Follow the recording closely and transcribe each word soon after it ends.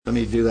Let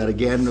me do that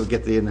again. We'll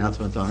get the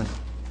announcements on it.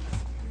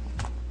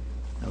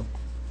 No?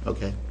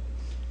 Okay.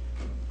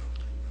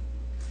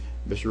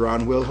 Mr.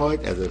 Ron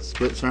Wilhoit as a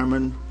split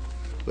sermon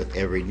with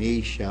every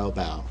knee shall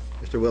bow.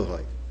 Mr.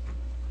 Wilhoit.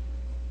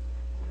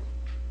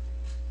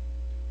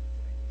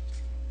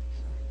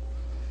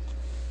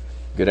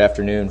 Good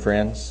afternoon,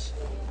 friends.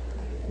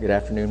 Good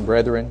afternoon,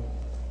 brethren.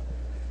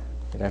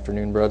 Good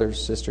afternoon,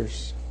 brothers,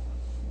 sisters.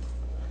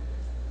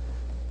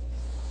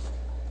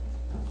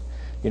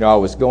 You know, I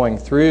was going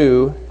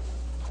through,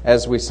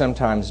 as we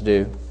sometimes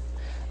do.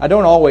 I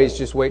don't always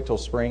just wait till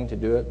spring to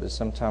do it, but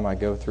sometimes I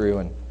go through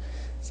and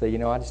say, you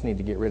know, I just need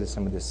to get rid of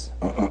some of this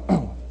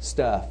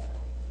stuff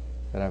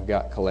that I've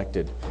got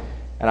collected.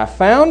 And I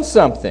found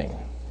something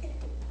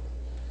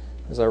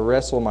as I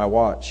wrestle my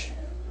watch.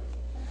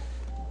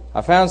 I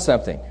found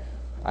something.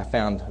 I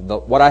found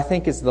what I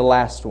think is the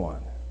last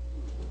one.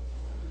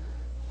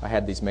 I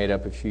had these made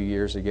up a few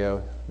years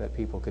ago that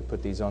people could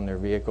put these on their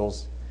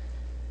vehicles.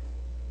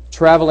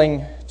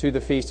 Traveling to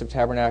the Feast of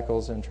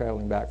Tabernacles and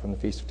traveling back from the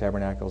Feast of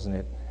Tabernacles, and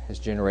it has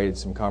generated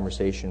some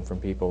conversation from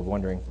people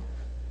wondering,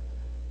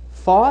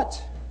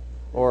 FOT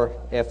or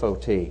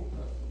FOT?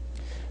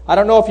 I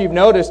don't know if you've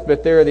noticed,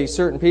 but there are these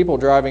certain people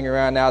driving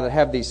around now that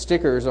have these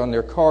stickers on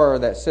their car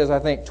that says, I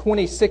think,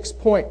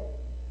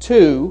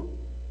 26.2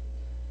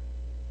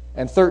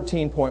 and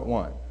 13.1.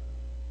 Well,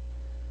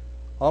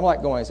 I'm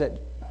like going, is that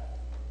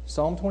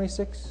Psalm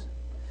 26?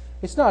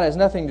 It's not. It has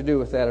nothing to do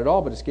with that at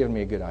all, but it's given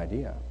me a good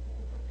idea.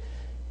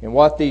 And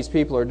what these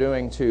people are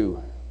doing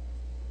to,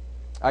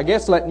 I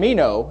guess, let me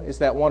know is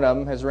that one of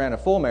them has ran a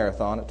full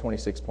marathon at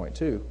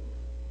 26.2.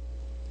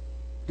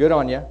 Good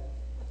on you.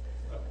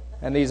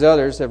 And these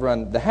others have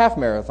run the half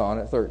marathon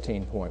at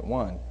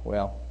 13.1.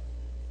 Well,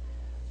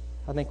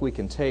 I think we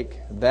can take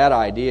that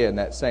idea in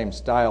that same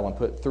style and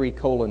put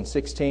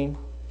 3:16.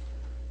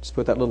 Just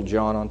put that little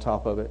John on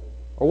top of it.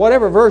 Or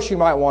whatever verse you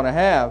might want to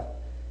have.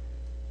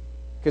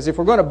 Because if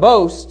we're going to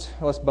boast,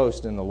 let's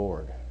boast in the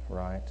Lord,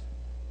 right?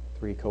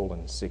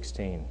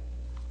 3:16.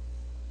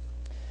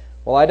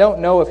 Well, I don't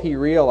know if he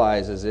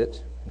realizes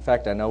it. In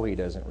fact, I know he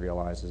doesn't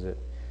realize it.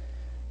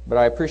 But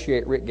I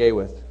appreciate Rick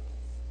Gaywith.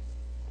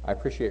 I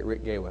appreciate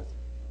Rick Gaywith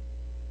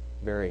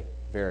very,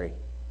 very,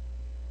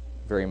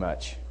 very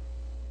much.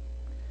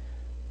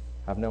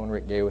 I've known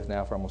Rick Gaywith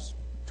now for almost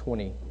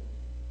 20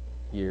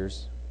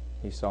 years.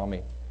 He saw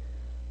me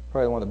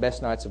probably one of the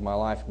best nights of my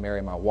life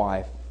marry my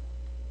wife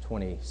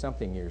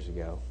 20-something years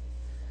ago.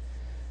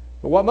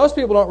 But what most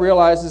people don't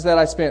realize is that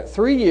I spent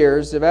 3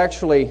 years of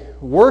actually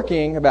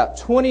working about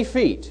 20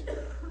 feet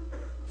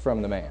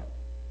from the man.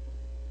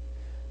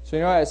 So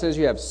you know how it says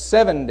you have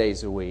 7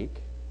 days a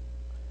week.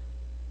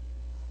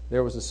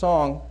 There was a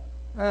song,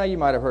 you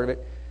might have heard of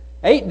it,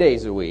 8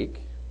 days a week.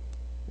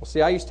 Well,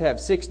 see, I used to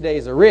have 6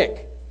 days of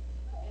Rick,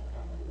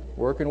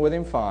 working with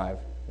him 5.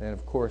 And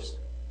of course,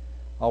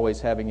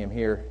 always having him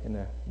here in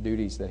the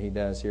duties that he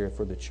does here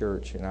for the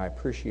church. And I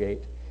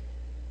appreciate,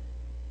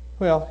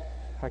 well,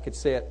 I could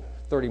say it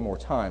 30 more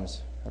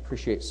times. I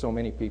appreciate so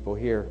many people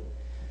here.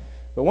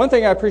 But one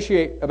thing I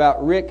appreciate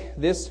about Rick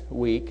this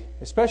week,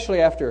 especially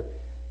after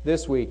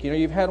this week, you know,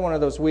 you've had one of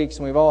those weeks,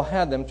 and we've all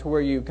had them, to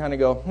where you kind of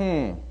go,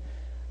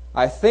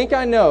 I think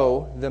I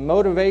know the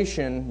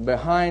motivation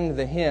behind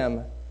the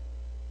hymn,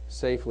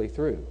 Safely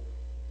Through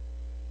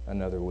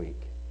Another Week.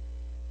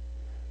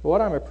 But what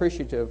I'm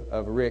appreciative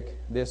of Rick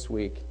this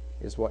week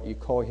is what you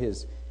call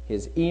his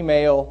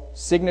email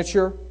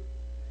signature.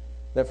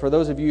 That for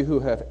those of you who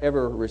have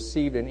ever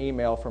received an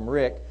email from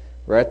Rick,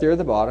 right there at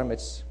the bottom,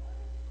 it's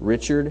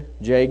Richard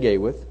J.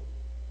 Gaywith,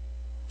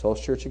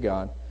 Tulsa Church of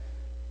God.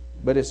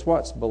 But it's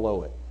what's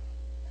below it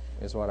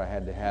is what I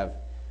had to have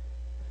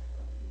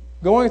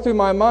going through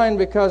my mind,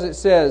 because it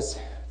says,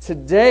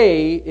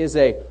 today is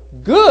a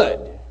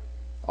good,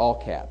 all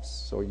caps.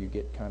 So you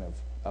get kind of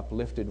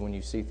uplifted when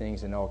you see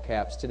things in all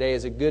caps. Today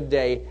is a good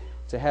day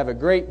to have a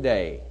great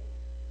day.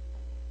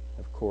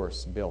 Of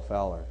course, Bill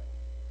Fowler.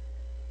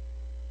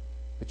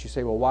 But you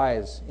say, well, why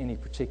is any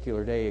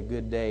particular day a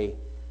good day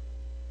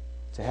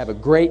to have a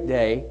great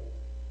day?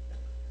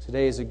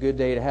 Today is a good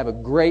day to have a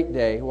great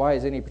day. Why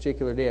is any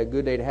particular day a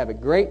good day to have a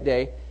great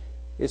day?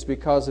 It's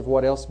because of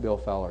what else Bill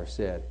Fowler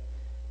said.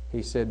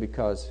 He said,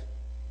 because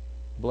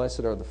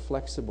blessed are the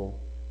flexible,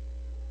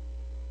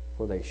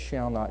 for they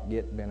shall not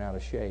get bent out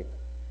of shape.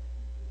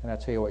 And I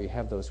tell you what, you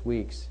have those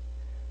weeks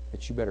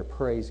that you better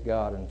praise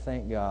God and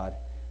thank God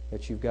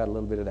that you've got a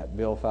little bit of that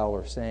Bill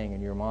Fowler saying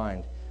in your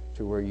mind,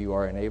 to where you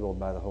are enabled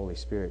by the Holy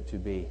Spirit to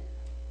be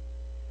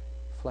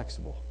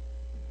flexible,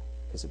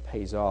 because it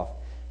pays off.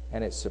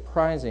 And it's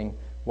surprising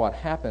what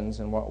happens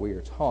and what we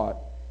are taught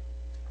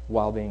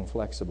while being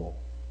flexible.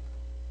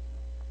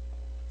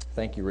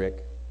 Thank you,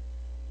 Rick.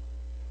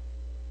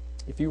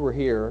 If you were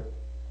here,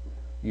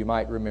 you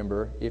might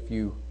remember. If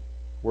you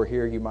were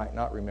here, you might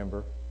not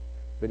remember.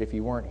 But if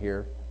you weren't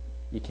here,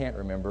 you can't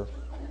remember.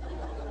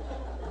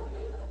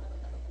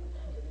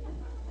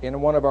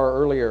 In one of our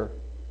earlier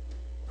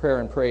prayer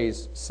and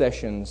praise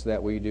sessions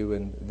that we do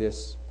in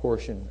this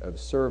portion of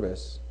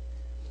service,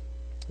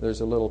 there's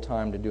a little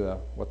time to do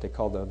what they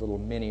call the little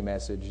mini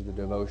message, the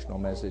devotional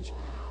message.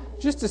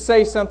 Just to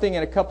say something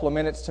in a couple of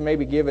minutes to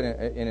maybe give an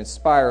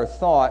inspire a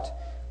thought.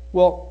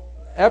 Well,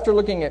 after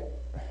looking at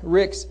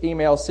Rick's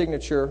email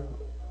signature,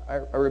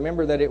 I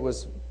remember that it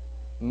was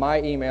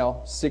my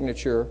email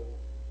signature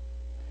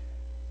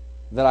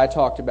that I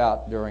talked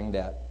about during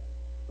that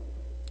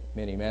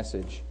mini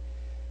message,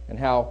 and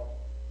how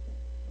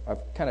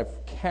I've kind of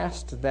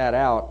cast that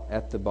out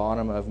at the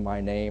bottom of my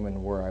name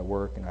and where I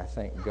work, and I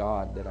thank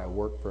God that I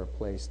work for a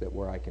place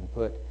where I can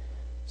put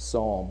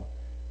Psalm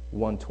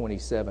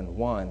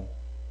 127:1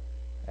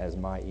 as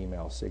my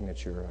email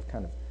signature. I've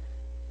kind of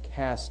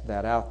cast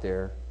that out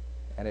there,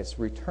 and it's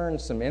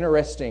returned some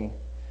interesting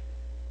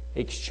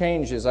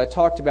exchanges. I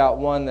talked about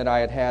one that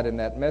I had in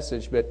that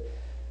message, but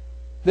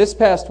this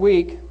past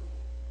week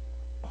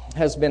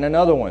has been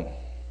another one.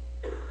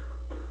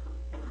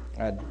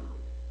 I'd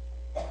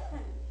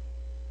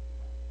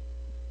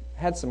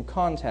had some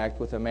contact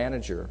with a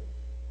manager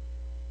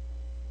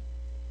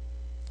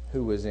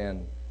who was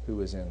in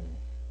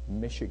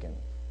Michigan.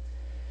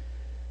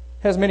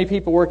 Has many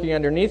people working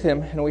underneath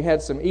him, and we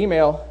had some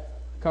email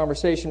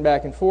conversation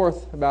back and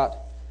forth about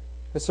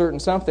a certain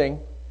something.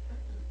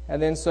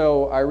 And then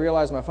so I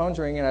realized my phone's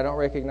ringing, and I don't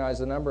recognize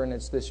the number, and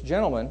it's this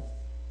gentleman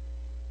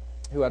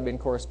who I'd been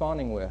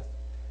corresponding with.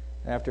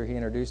 After he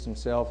introduced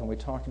himself and we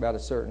talked about a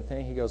certain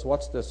thing, he goes,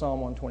 "What's the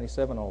Psalm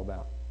 127 all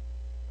about?"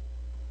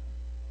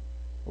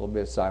 A little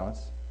bit of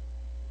silence.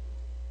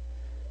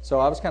 So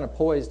I was kind of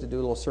poised to do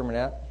a little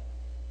sermonette.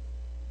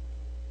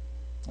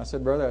 I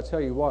said, "Brother, I'll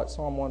tell you what,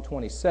 Psalm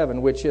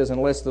 127, which is,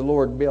 unless the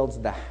Lord builds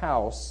the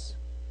house,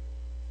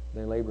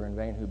 they labor in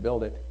vain who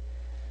build it."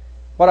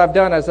 What I've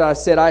done is I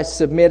said, I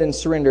submit and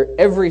surrender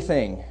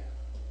everything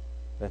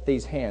that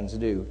these hands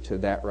do to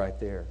that right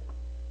there.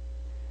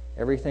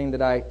 Everything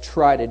that I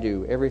try to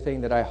do,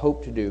 everything that I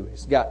hope to do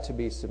has got to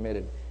be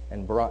submitted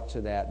and brought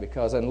to that.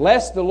 Because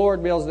unless the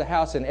Lord builds the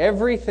house, and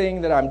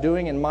everything that I'm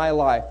doing in my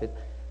life,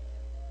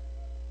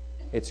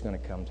 it's going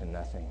to come to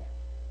nothing.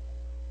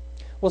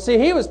 Well, see,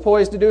 he was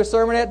poised to do a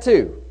sermonette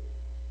too.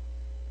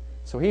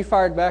 So he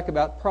fired back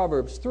about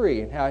Proverbs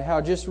 3 and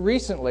how just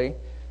recently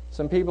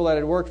some people that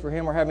had worked for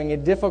him were having a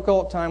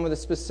difficult time with a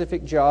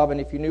specific job, and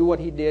if you knew what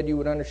he did, you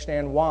would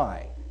understand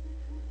why.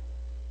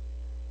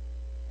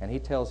 And he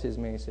tells his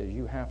men, he says,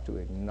 you have to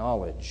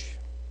acknowledge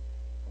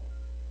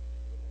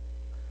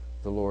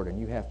the Lord, and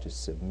you have to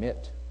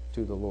submit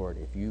to the Lord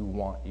if you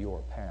want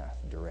your path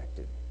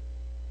directed.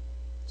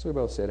 So we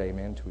both said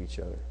amen to each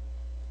other.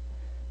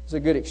 It was a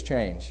good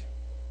exchange,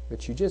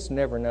 but you just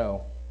never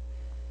know.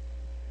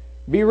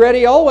 Be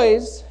ready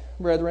always,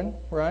 brethren,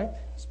 right?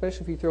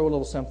 Especially if you throw a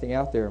little something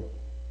out there.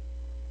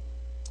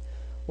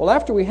 Well,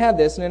 after we had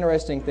this, an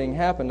interesting thing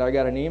happened. I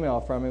got an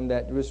email from him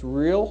that was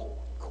real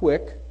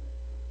quick,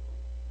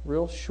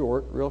 real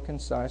short, real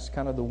concise,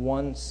 kind of the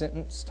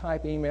one-sentence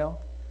type email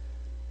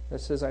that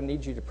says, "I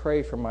need you to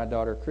pray for my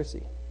daughter,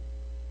 Chrissy."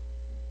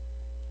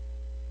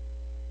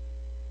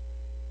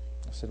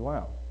 I said,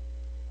 wow.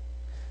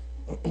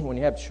 When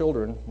you have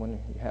children,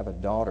 when you have a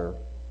daughter,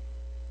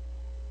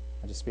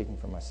 I'm just speaking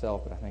for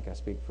myself, but I think I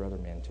speak for other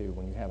men too.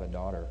 When you have a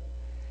daughter,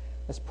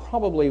 that's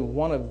probably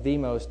one of the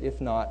most,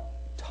 if not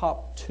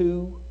top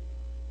two,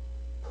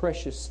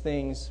 precious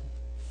things,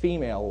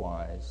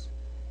 female-wise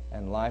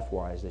and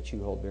life-wise, that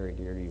you hold very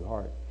dear to your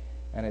heart.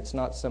 And it's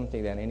not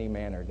something that any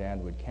man or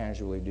dad would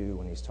casually do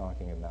when he's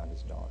talking about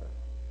his daughter.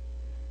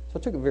 So I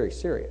took it very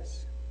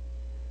serious.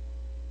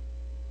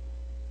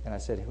 And I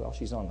said, well,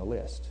 she's on the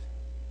list.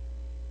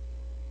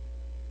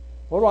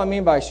 What do I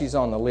mean by she's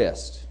on the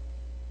list?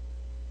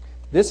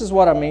 This is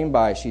what I mean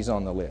by she's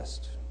on the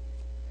list.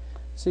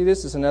 See,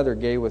 this is another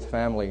Gay with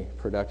Family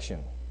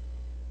production.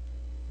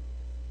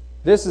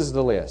 This is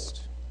the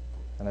list.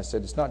 And I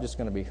said, it's not just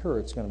going to be her,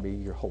 it's going to be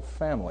your whole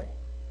family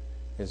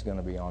is going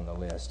to be on the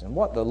list. And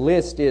what the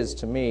list is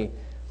to me,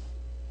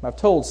 I've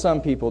told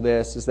some people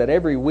this, is that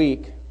every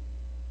week,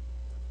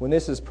 when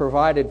this is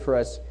provided for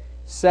us,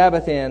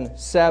 Sabbath in,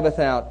 Sabbath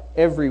out,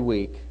 every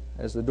week,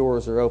 as the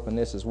doors are open,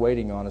 this is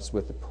waiting on us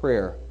with the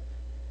prayer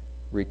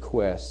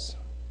requests.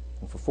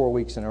 And for 4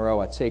 weeks in a row,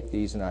 I take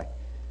these and I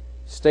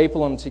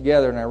staple them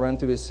together and I run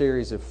through a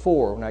series of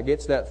 4. When I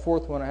get to that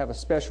fourth one, I have a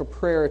special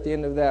prayer at the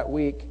end of that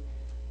week,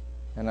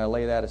 and I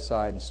lay that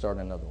aside and start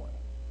another one.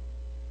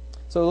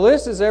 So the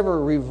list is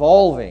ever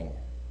revolving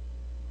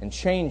and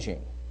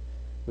changing,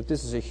 but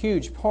this is a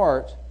huge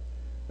part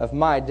of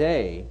my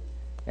day,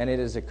 and it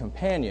is a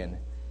companion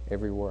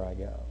everywhere I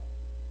go.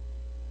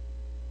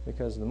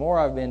 Because the more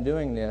I've been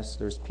doing this,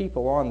 there's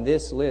people on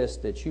this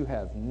list that you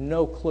have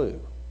no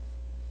clue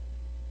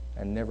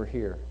and never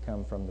hear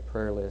come from the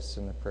prayer lists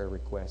and the prayer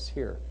requests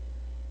here,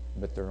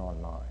 but they're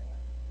on mine.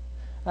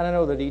 And I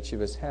know that each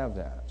of us have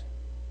that.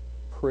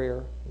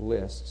 Prayer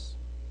lists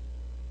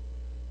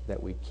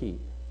that we keep.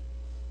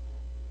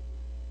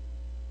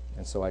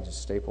 And so I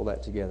just staple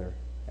that together,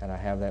 and I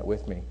have that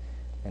with me,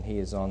 and he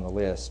is on the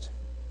list.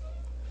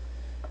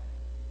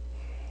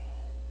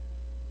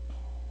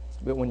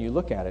 But when you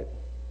look at it,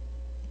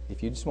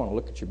 if you just want to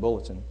look at your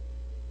bulletin,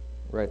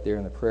 right there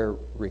in the prayer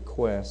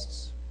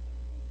requests,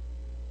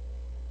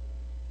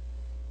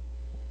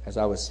 as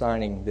I was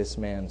signing this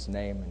man's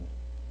name and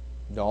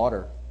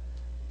daughter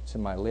to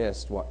my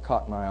list, what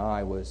caught my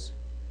eye was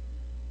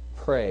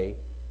pray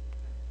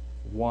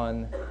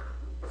one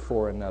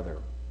for another.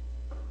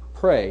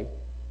 Pray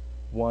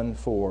one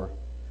for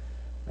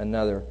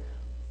another.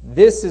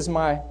 This is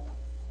my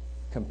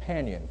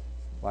companion,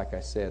 like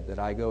I said, that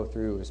I go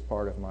through as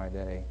part of my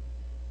day.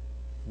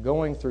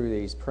 Going through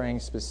these, praying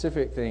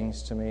specific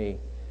things to me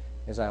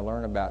as I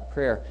learn about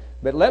prayer.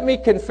 But let me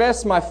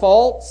confess my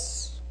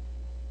faults.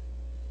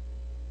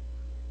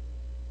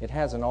 It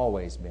hasn't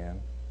always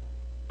been.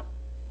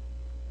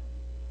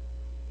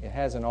 It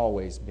hasn't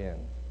always been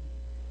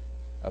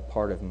a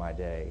part of my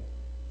day.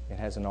 It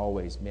hasn't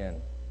always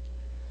been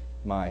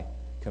my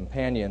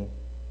companion.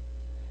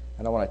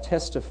 And I want to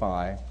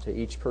testify to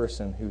each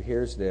person who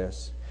hears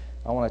this.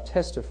 I want to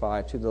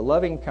testify to the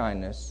loving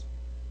kindness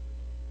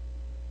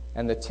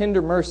and the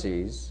tender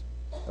mercies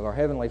of our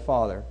Heavenly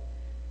Father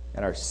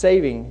and our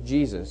saving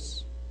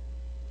Jesus,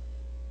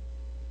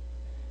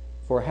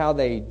 for how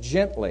they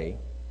gently,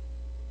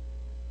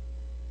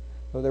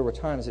 though there were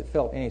times it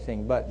felt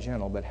anything but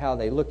gentle, but how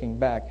they, looking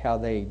back, how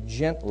they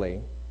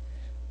gently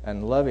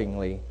and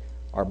lovingly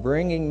are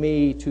bringing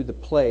me to the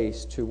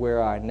place to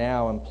where I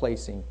now am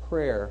placing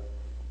prayer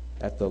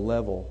at the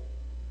level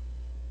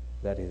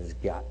that it has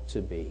got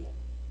to be.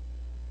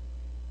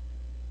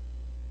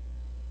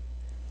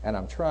 And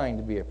I'm trying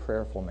to be a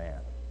prayerful man.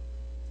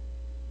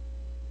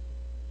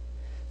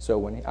 So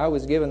when I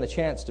was given the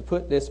chance to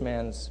put this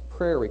man's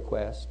prayer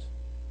request,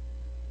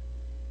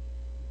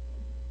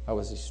 I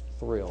was just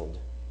thrilled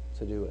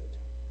to do it.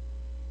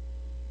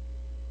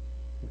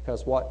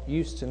 Because what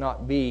used to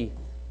not be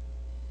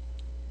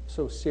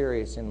so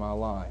serious in my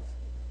life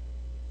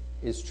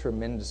is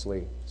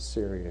tremendously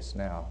serious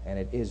now. And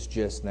it is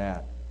just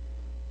that.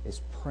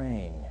 It's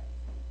praying.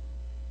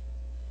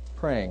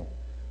 Praying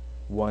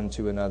one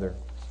to another.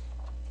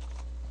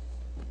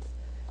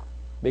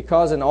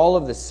 Because in all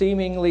of the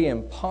seemingly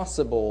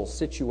impossible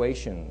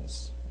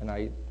situations, and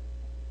I'm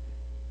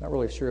not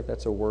really sure if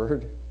that's a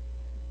word,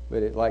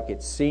 but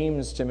it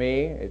seems to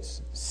me,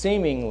 it's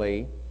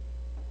seemingly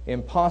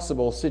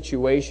impossible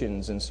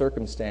situations and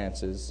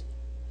circumstances.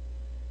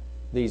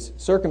 These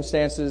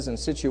circumstances and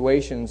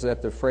situations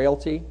that the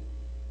frailty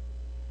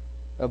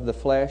of the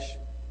flesh,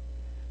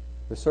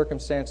 the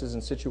circumstances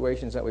and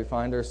situations that we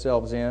find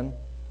ourselves in.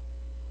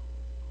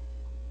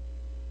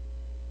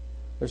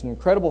 There's an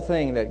incredible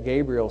thing that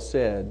Gabriel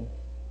said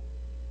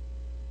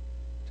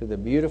to the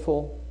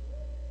beautiful,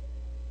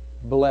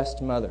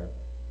 blessed mother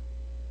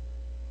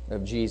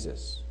of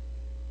Jesus.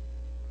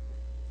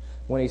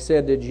 When he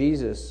said to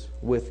Jesus,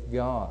 with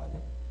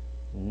God,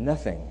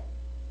 nothing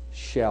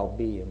shall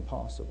be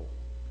impossible.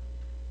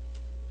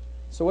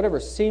 So whatever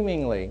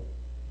seemingly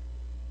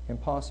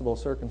impossible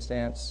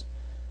circumstance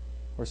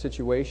or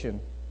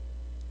situation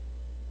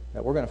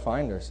that we're going to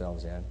find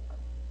ourselves in,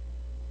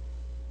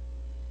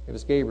 it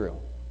was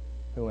Gabriel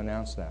who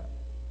announced that.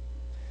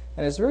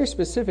 And it's very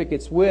specific.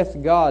 It's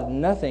with God,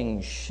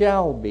 nothing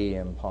shall be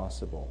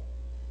impossible.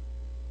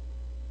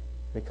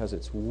 Because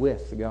it's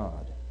with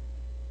God.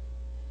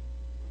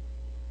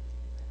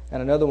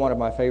 And another one of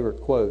my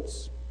favorite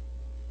quotes.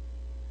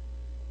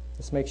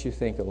 This makes you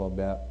think a little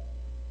bit.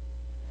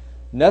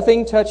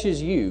 Nothing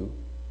touches you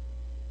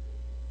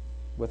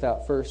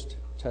without first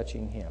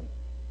touching Him.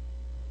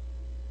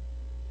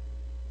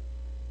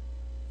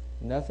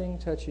 Nothing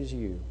touches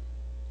you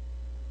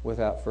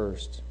without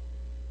first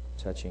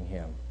touching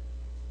Him.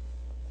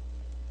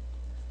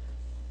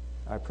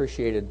 I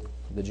appreciated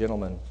the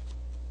gentleman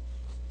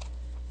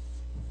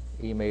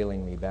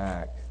emailing me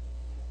back.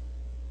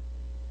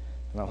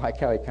 And I like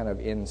how he kind of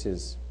ends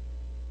his...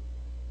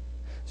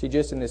 See,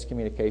 just in this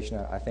communication,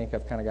 I think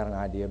I've kind of got an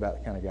idea about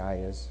the kind of guy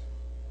he is.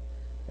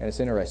 And it's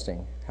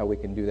interesting how we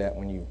can do that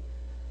when you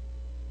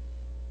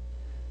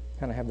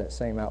kind of have that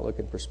same outlook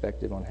and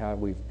perspective on how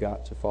we've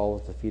got to follow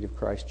at the feet of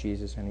Christ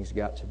Jesus, and He's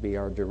got to be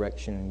our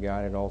direction and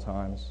guide at all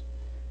times.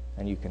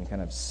 And you can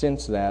kind of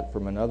sense that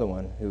from another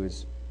one who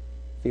is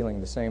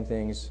feeling the same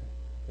things,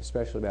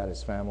 especially about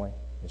his family,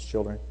 his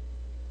children.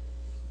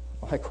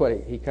 I like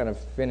what he kind of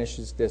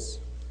finishes this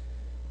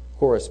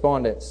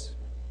correspondence.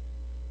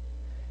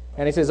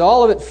 And he says,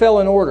 all of it fell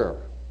in order.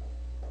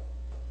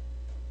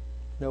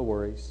 No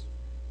worries.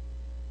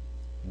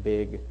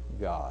 Big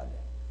God.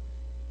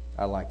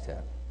 I like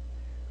that.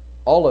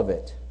 All of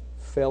it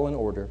fell in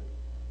order.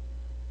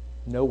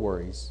 No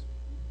worries.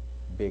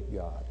 Big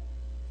God.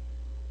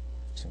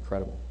 It's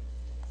incredible.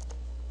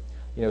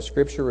 You know,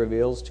 Scripture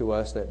reveals to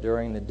us that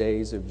during the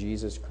days of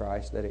Jesus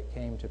Christ that it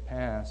came to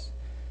pass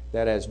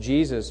that as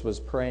Jesus was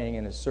praying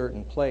in a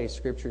certain place,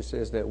 Scripture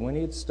says that when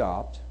He had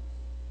stopped,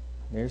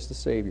 there's the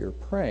Savior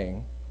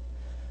praying,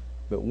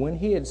 but when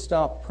He had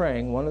stopped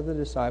praying, one of the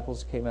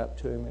disciples came up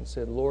to Him and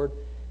said, Lord,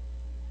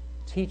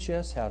 teach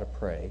us how to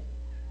pray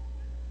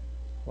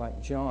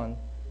like John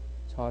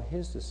taught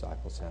his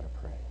disciples how to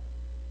pray.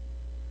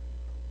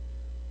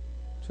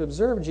 To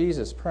observe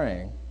Jesus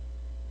praying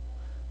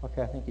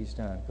Okay, I think he's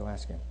done. Go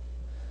ask him.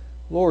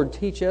 Lord,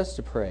 teach us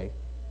to pray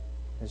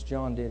as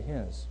John did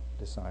his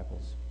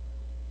disciples.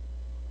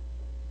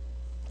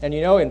 And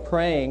you know, in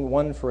praying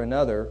one for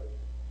another,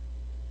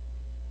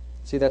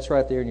 see, that's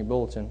right there in your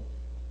bulletin.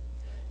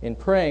 In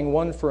praying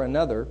one for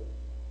another,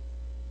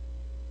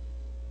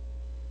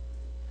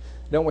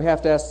 don't we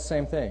have to ask the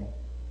same thing?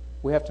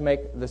 We have to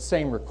make the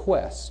same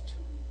request.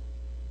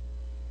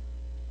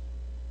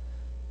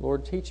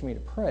 Lord, teach me to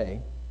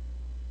pray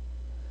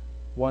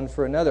one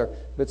for another.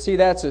 But see,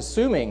 that's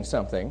assuming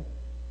something.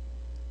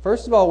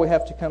 First of all, we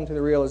have to come to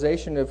the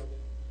realization of,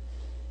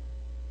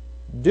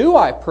 do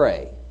I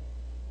pray?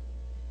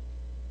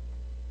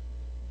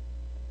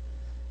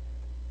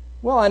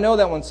 Well, I know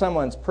that when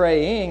someone's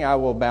praying, I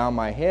will bow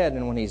my head,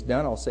 and when he's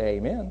done, I'll say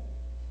amen.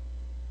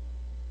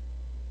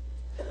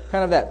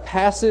 Kind of that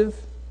passive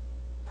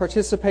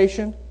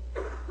participation.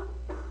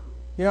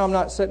 You know, I'm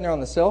not sitting there on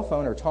the cell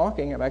phone or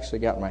talking. I've actually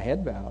got my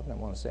head bowed, and I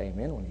want to say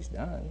amen when he's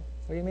done.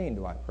 What do you mean,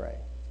 do I pray?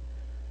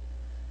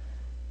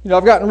 You know,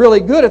 I've gotten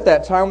really good at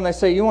that time when they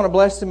say, you want to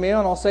bless the meal?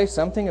 And I'll say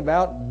something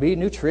about be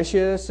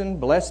nutritious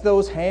and bless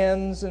those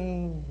hands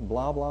and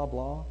blah, blah,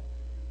 blah.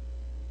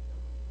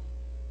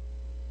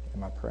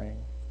 Am I praying?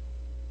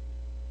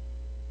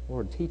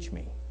 Lord, teach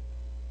me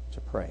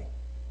to pray.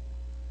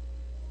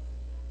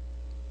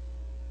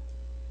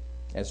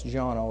 As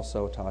John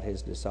also taught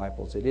his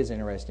disciples, it is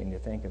interesting to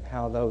think of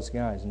how those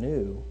guys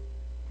knew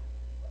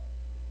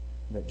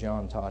that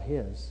John taught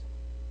his.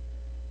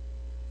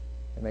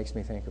 It makes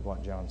me think of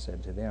what John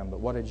said to them. But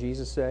what did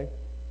Jesus say?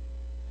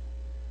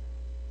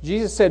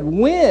 Jesus said,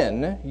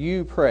 when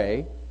you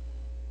pray,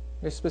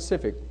 it's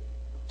specific.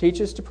 Teach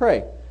us to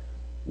pray.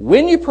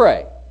 When you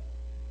pray.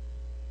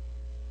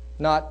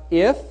 Not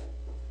if.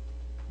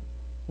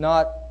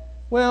 Not,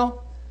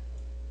 well,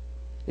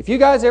 if you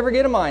guys ever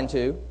get a mind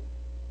to,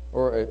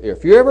 or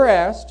if you're ever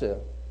asked to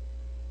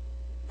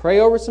pray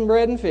over some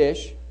bread and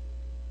fish.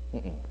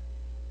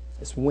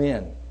 It's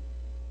when.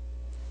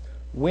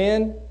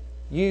 When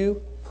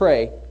you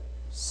pray,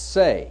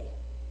 say.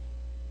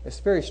 It's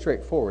very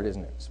straightforward,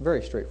 isn't it? It's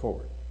very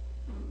straightforward.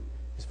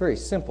 It's very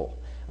simple.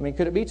 I mean,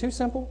 could it be too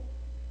simple?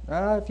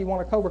 If you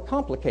want to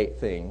overcomplicate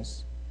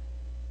things,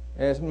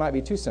 it might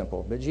be too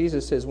simple. But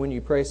Jesus says, when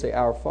you pray, say,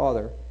 Our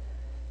Father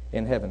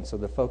in heaven. So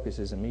the focus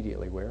is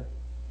immediately where?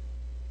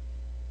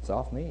 It's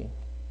off me.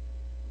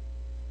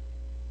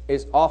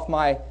 It's off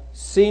my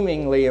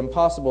seemingly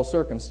impossible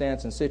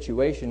circumstance and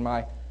situation.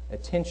 My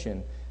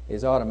attention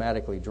is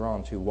automatically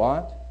drawn to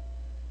what?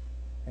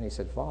 And he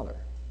said, Father.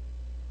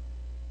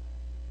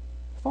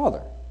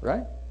 Father,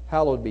 right?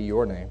 Hallowed be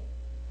your name.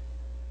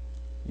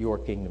 Your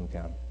kingdom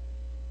come.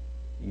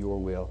 Your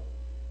will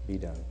be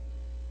done.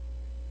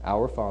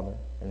 Our Father,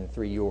 and then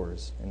 3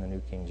 yours in the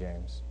New King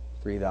James.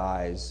 3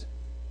 thys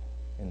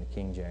in the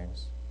King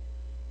James.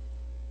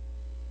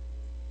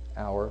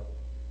 Our.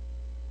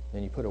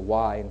 Then you put a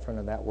Y in front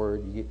of that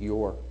word, you get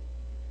your.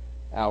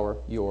 Our,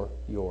 your.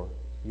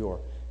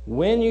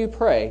 When you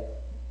pray,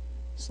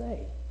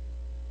 say.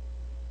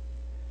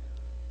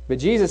 But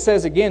Jesus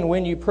says again,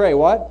 when you pray,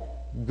 what?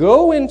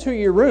 Go into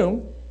your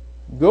room,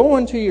 go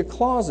into your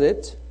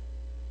closet,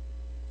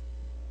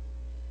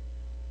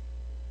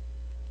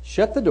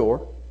 shut the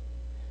door,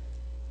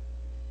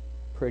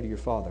 pray to your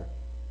Father.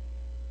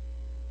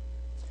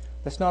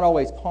 That's not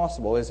always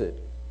possible, is it?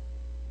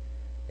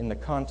 In the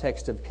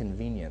context of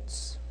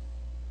convenience.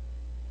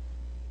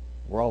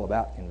 We're all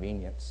about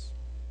convenience.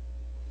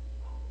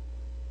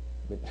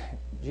 But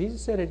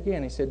Jesus said it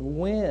again. He said,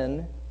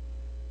 when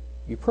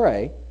you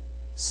pray,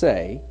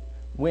 say.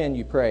 When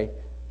you pray,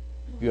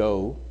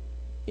 go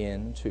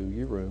into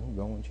your room,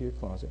 go into your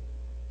closet,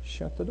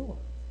 shut the door.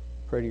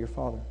 Pray to your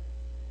Father.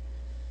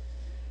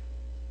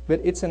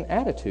 But it's an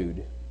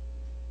attitude.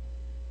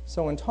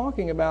 So in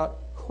talking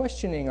about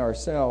questioning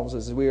ourselves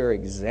as we are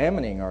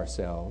examining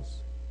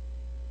ourselves,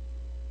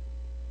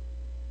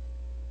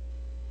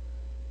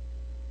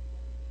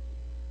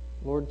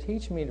 Lord,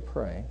 teach me to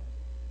pray.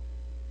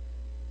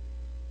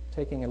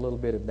 Taking a little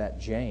bit of that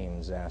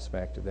James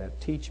aspect of that.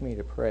 Teach me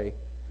to pray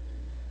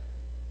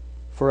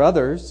for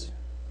others.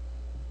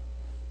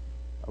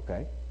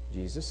 Okay,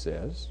 Jesus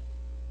says,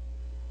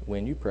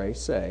 when you pray,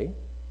 say,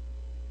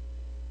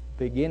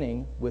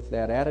 beginning with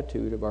that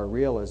attitude of our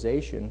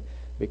realization,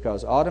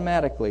 because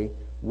automatically,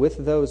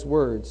 with those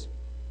words,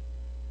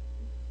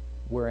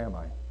 where am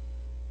I?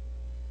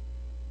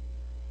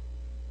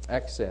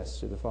 Access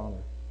to the Father.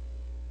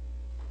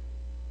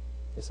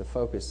 It's a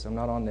focus. I'm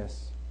not on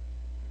this.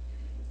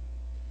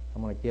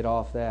 I'm going to get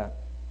off that,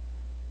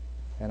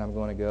 and I'm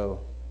going to go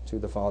to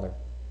the Father.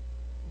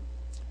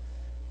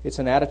 It's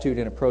an attitude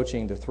in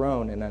approaching the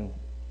throne, and then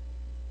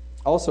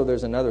also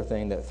there's another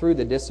thing, that through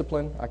the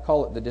discipline, I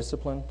call it the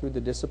discipline, through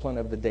the discipline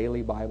of the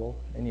daily Bible,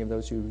 any of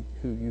those who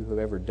have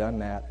ever done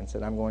that and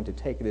said, I'm going to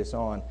take this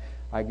on,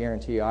 I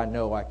guarantee you, I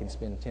know I can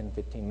spend 10,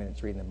 15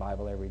 minutes reading the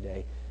Bible every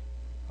day.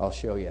 I'll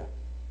show you.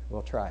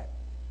 We'll try it.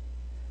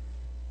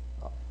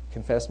 I'll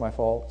confess my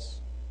faults.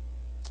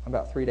 I'm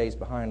about 3 days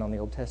behind on the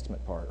Old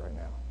Testament part right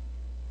now.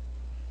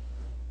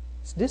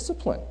 It's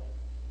discipline.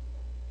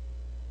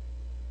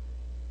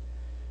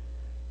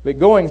 But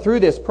going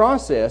through this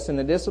process in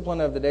the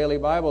discipline of the daily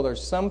Bible,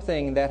 there's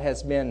something that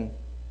has been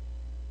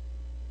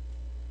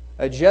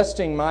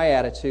adjusting my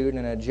attitude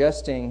and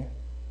adjusting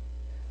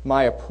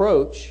my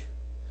approach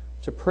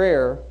to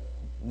prayer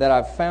that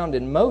I've found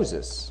in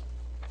Moses.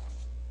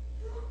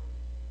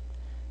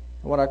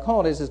 What I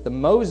call it is the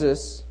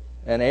Moses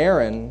and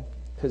Aaron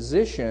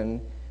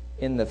position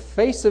in the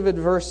face of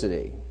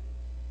adversity.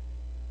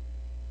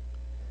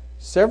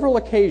 Several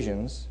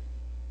occasions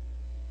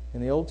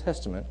in the Old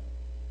Testament,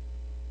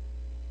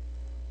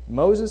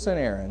 Moses and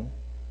Aaron,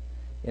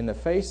 in the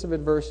face of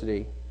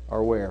adversity,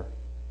 are where?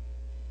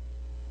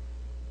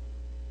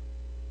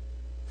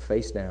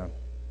 Face down.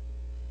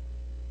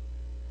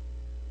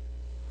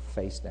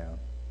 Face down.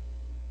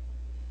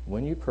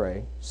 When you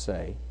pray,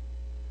 say.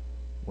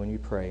 When you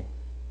pray,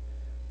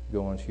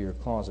 go into your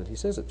closet. He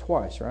says it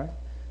twice, right?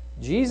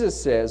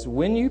 Jesus says,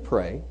 when you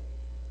pray.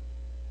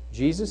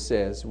 Jesus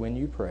says, when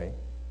you pray.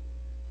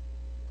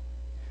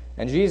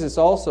 And Jesus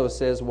also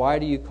says, why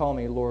do you call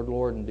me Lord,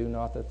 Lord, and do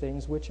not the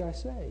things which I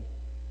say?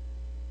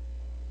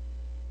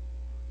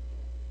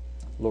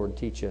 Lord,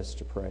 teach us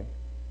to pray.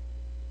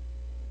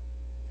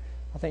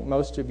 I think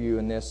most of you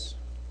in this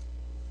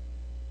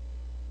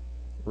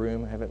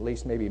room have at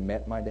least maybe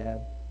met my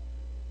dad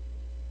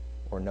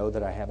or know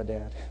that I have a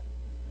dad.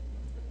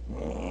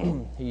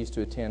 He used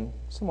to attend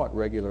somewhat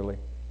regularly.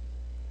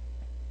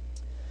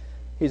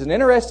 He's an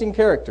interesting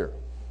character,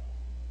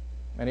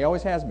 and he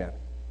always has been.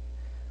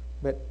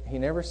 But he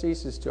never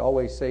ceases to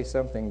always say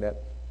something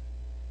that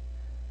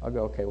I'll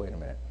go, okay, wait a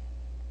minute.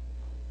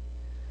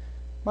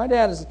 My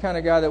dad is the kind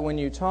of guy that when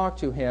you talk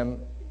to him,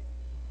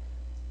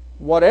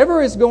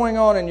 whatever is going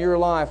on in your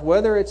life,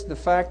 whether it's the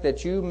fact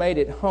that you made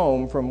it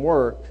home from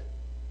work,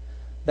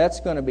 that's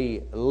going to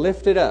be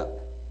lifted up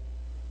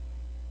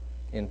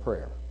in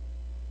prayer,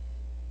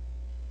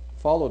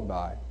 followed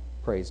by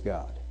praise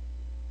God.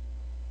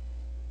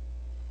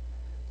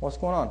 What's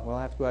going on? Well,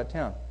 I have to go out of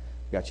town.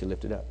 Got you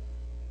lifted up.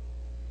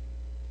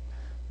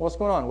 What's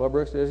going on? Well,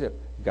 Brooks,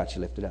 got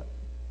you lifted up.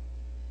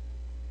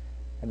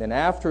 And then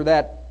after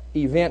that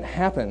event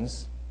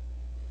happens,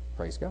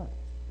 praise God.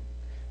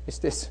 It's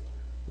this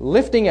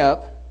lifting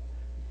up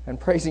and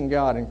praising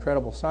God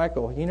incredible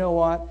cycle. You know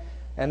what?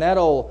 And that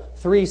old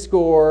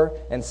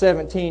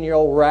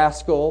 17-year-old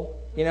rascal,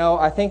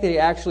 I think that he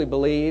actually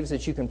believes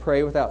that you can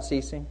pray without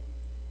ceasing.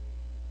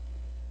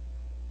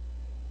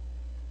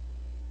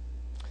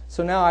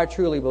 So now I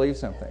truly believe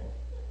something.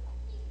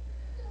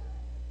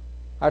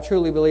 I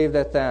truly believe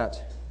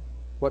that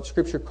what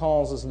Scripture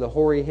calls as the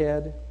hoary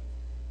head,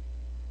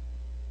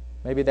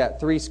 maybe that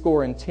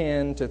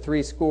 70 to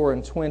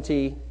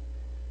 20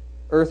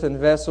 earthen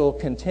vessel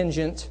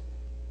contingent,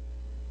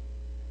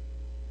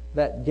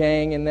 that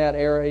gang in that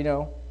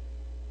era,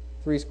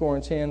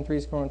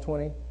 70,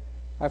 20,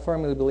 I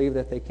firmly believe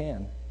that they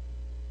can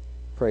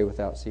pray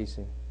without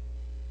ceasing.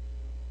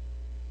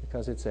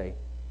 Because it's a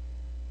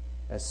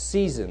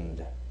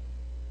seasoned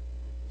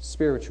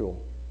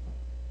spiritual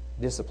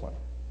discipline.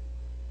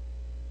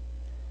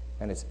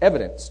 And it's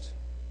evidenced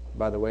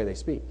by the way they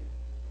speak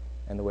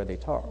and the way they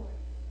talk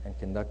and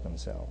conduct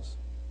themselves.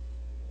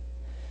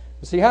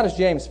 You see, how does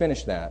James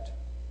finish that?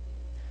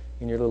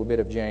 In your little bit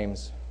of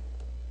James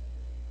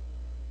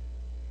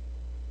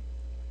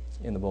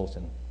in the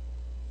bulletin.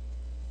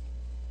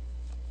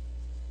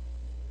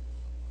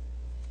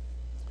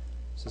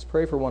 It says,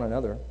 pray for one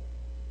another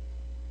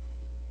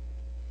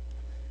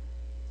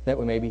that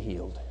we may be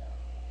healed.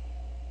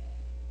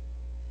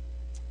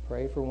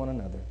 Pray for one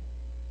another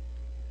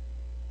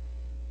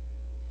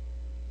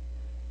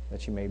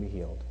that you may be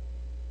healed.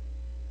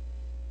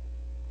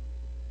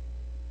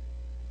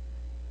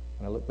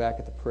 When I look back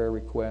at the prayer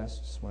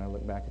requests, when I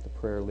look back at the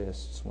prayer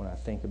lists, when I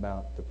think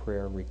about the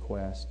prayer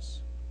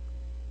requests,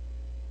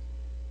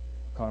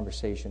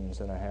 conversations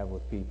that I have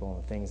with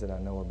people, the things that I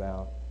know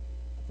about,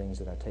 the things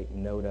that I take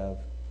note of,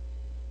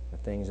 the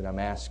things that I'm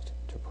asked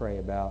to pray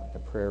about, the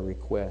prayer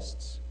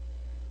requests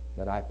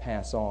that I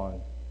pass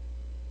on,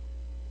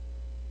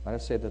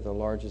 I'd say that the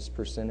largest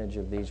percentage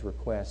of these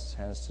requests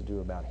has to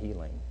do about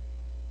healing.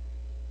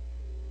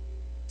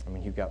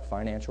 You've got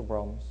financial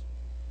problems.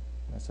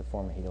 That's a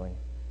form of healing.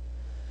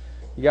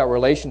 You got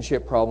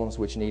relationship problems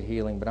which need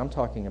healing, but I'm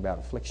talking about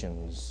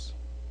afflictions.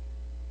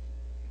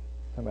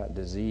 I'm talking about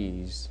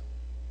disease.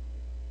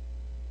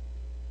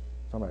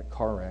 I'm talking about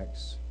car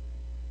wrecks,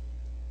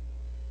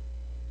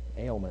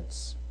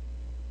 ailments,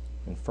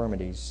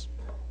 infirmities.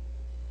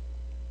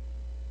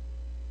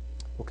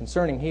 Well,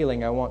 concerning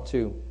healing, I want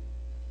to,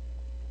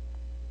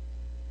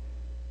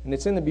 and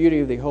it's in the beauty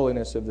of the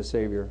holiness of the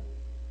Savior.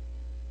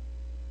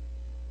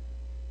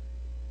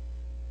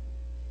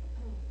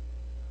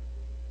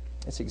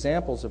 It's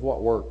examples of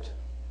what worked.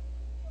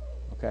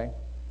 Okay?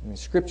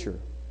 Scripture.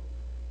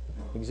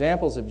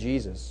 Examples of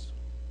Jesus,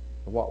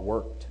 of what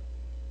worked.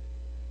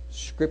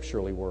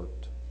 Scripturally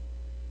worked.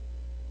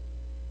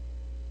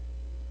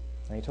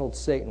 And He told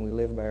Satan we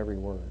live by every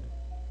word.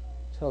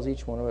 He tells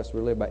each one of us we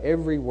live by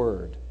every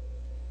word.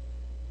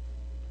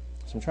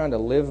 So I'm trying to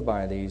live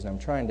by these, and I'm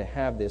trying to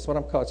have this. What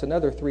I'm calling, it's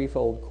another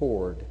threefold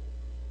cord.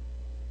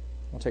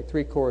 I'm going to take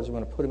 3 cords, I'm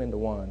going to put them into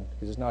one,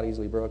 because it's not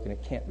easily broken.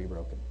 It can't be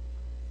broken,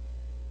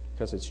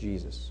 because it's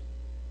Jesus.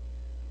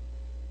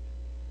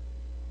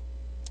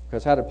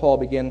 Because how did Paul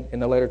begin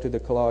in the letter to the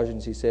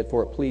Colossians? He said,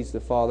 "For it pleased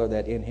the Father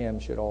that in him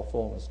should all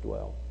fullness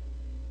dwell."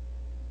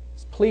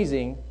 It's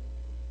pleasing.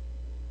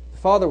 The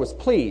Father was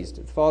pleased.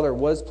 The Father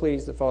was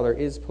pleased. The Father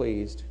is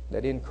pleased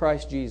that in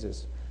Christ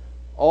Jesus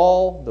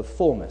all the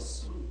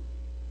fullness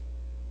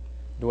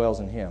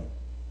dwells in him.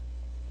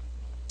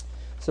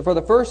 So for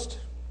the first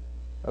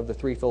of the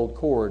threefold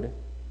cord,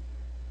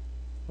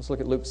 let's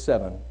look at Luke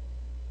 7.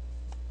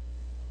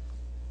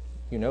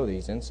 You know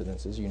these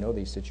incidences. You know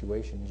these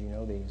situations. You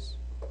know these.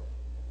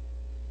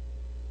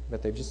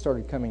 But they've just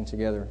started coming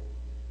together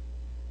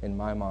in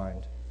my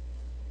mind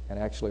and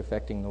actually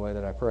affecting the way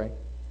that I pray.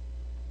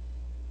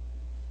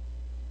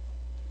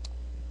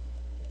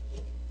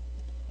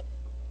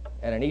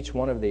 And in each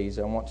one of these,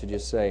 I want to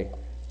just say,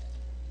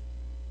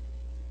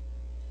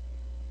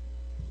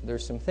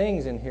 there's some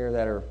things in here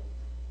that are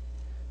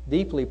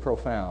deeply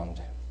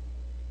profound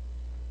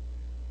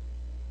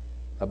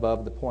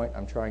above the point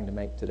I'm trying to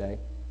make today.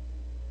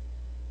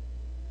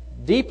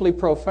 Deeply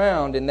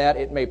profound in that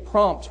it may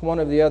prompt one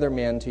of the other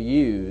men to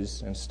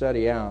use and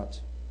study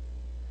out,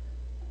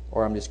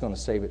 or I'm just going to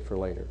save it for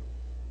later.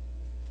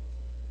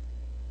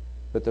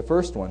 But the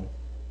first one,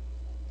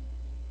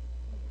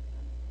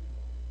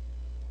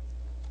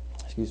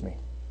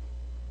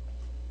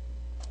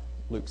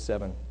 Luke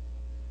 7,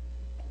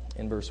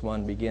 in verse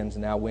 1 begins,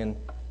 "Now when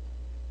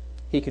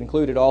he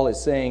concluded all his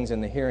sayings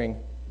in the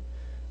hearing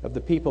of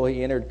the people,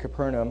 he entered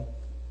Capernaum,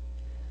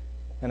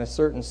 and a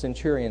certain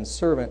centurion's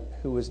servant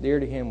who was dear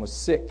to him was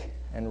sick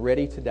and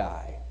ready to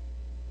die."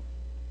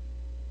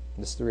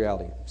 This is the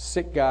reality.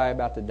 Sick guy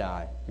about to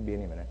die. Could be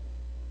any minute.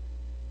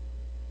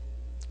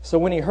 "So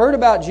when he heard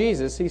about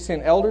Jesus, he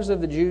sent elders of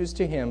the Jews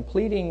to him,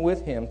 pleading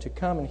with him to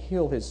come and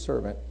heal his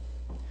servant.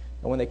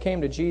 And when they came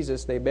to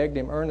Jesus, they begged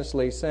him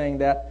earnestly, saying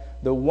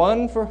that the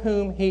one for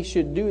whom he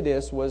should do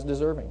this was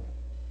deserving."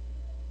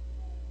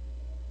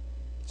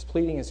 He's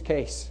pleading his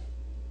case.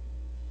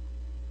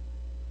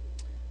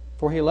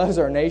 "For he loves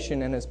our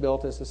nation and has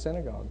built us a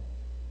synagogue."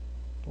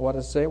 What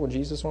does it say? Well,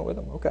 Jesus went with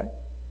him. Okay.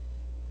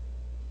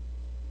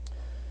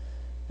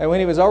 "And when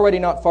he was already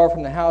not far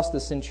from the house,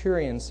 the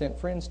centurion sent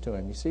friends to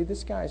him." You see,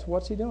 this guy's,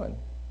 what's he doing?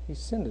 He's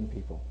sending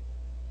people.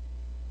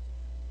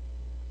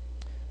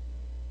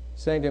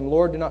 Saying to him,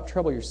 "Lord, do not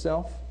trouble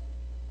yourself.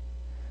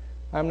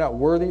 I am not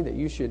worthy that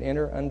you should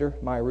enter under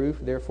my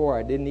roof. Therefore,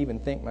 I didn't even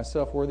think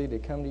myself worthy to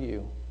come to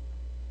you.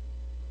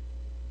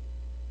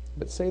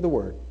 But say the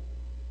word.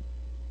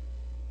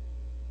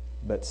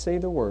 But say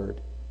the word,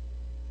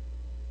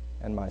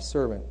 and my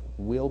servant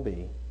will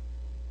be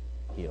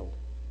healed."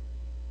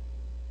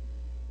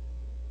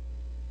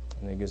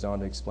 And he goes on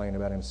to explain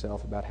about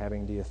himself, about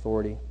having the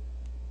authority,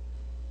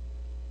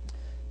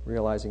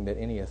 realizing that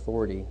any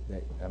authority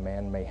that a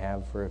man may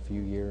have for a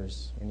few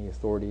years, any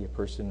authority a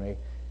person may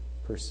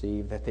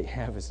perceive that they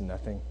have is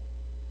nothing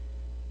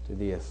to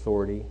the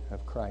authority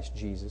of Christ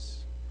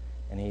Jesus.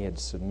 And he had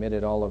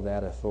submitted all of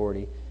that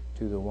authority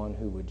to the one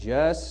who would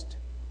just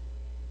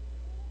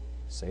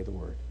say the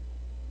word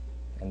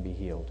and be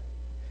healed.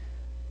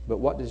 But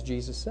what does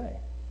Jesus say?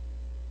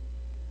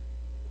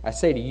 "I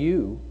say to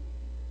you,"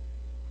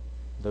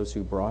 those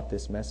who brought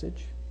this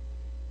message,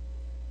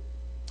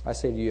 "I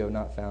say to you, have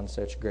not found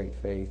such great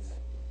faith,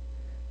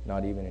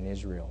 not even in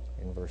Israel,"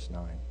 in verse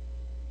 9.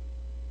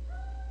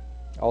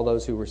 "All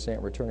those who were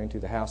sent returning to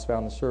the house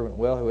found the servant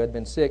well who had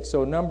been sick."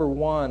 So number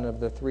one of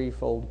the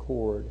threefold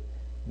cord,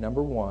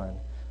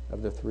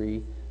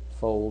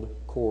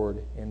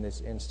 in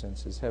this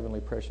instance is, Heavenly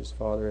Precious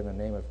Father, in the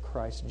name of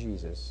Christ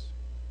Jesus,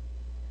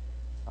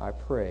 I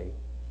pray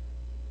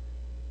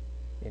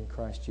in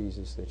Christ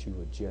Jesus that you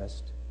would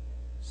just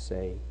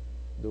say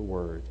the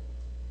word,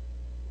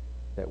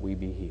 that we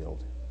be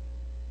healed.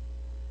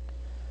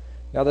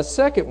 Now the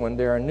second one,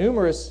 there are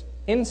numerous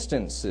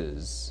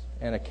instances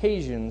and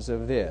occasions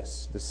of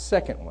this. The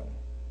second one,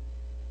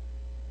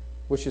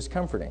 which is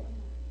comforting,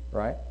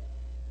 right?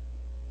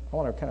 I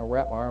want to kind of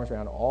wrap my arms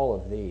around all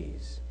of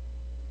these,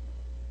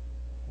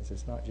 because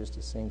it's not just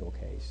a single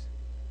case.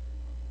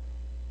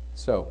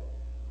 So,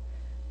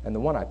 and the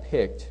one I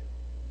picked,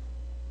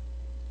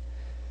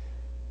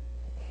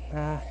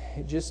 I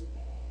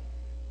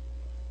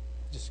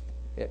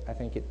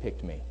think it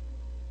picked me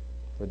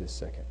for this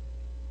second.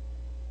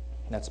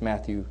 That's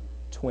Matthew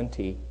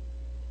 20.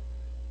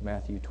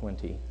 Matthew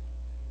 20.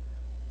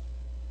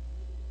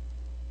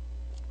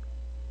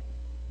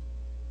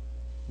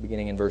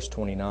 Beginning in verse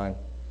 29.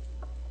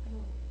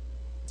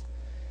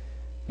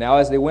 "Now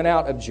as they went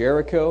out of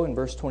Jericho," in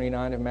verse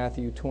 29 of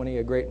Matthew 20,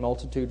 "a great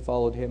multitude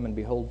followed him, and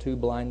behold, 2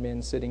 blind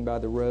men sitting by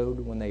the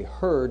road. When they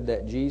heard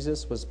that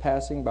Jesus was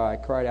passing by,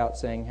 cried out,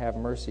 saying, Have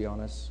mercy on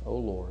us, O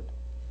Lord,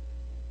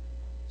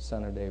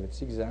 Son of David."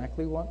 It's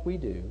exactly what we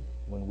do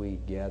when we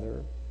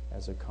gather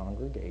as a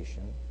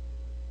congregation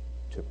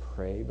to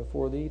pray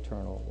before the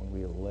Eternal, when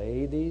we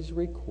lay these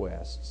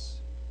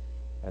requests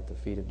at the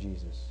feet of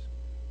Jesus.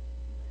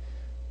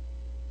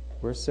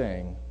 We're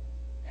saying,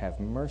 have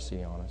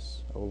mercy on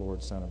us, O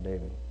Lord, Son of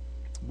David.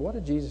 But what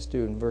did Jesus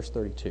do in verse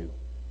 32?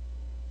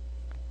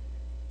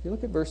 If you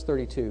look at verse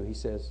 32, he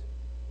says,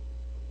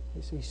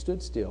 he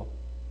stood still.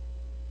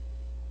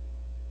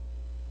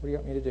 What do you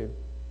want me to do?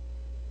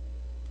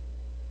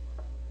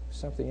 There's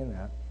something in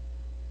that.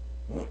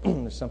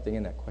 There's something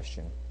in that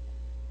question.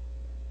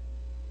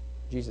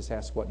 Jesus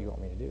asked, what do you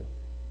want me to do?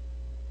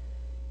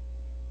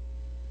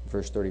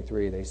 Verse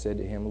 33, they said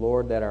to him,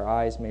 Lord, that our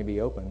eyes may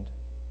be opened.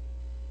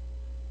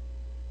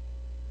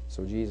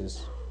 So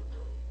Jesus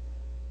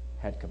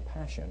had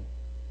compassion.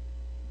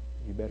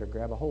 You better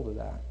grab a hold of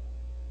that.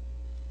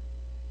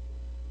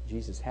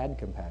 Jesus had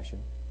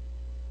compassion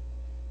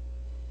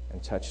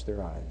and touched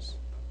their eyes.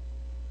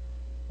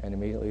 And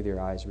immediately their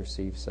eyes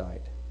received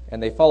sight.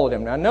 And they followed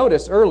him. Now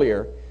notice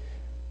earlier,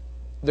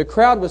 the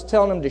crowd was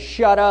telling him to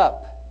shut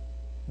up,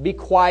 be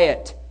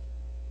quiet.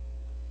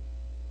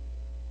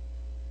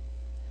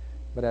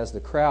 But as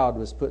the crowd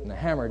was putting the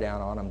hammer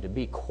down on him to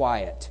be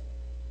quiet,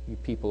 you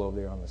people over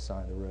there on the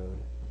side of the road,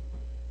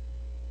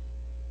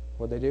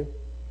 what'd they do?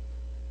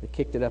 They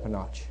kicked it up a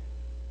notch.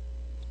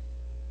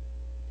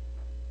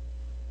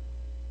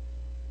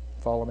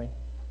 Follow me?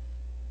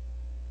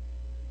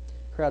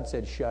 The crowd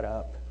said, shut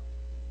up.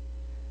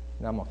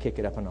 Now I'm going to kick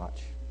it up a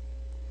notch.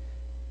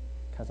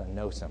 Because I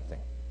know something.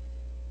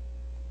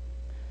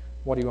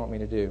 What do you want me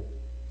to do?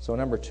 So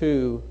number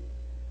 2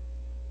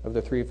 of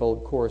the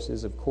threefold course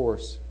is, of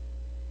course,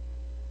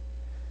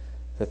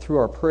 that through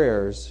our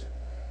prayers,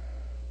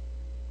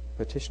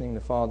 petitioning the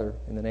Father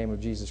in the name of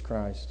Jesus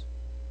Christ,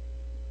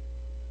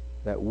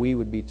 that we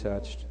would be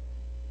touched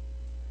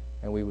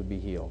and we would be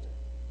healed.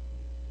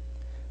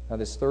 Now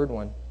this third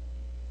one,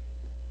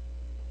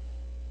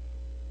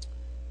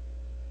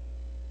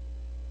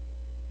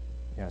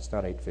 it's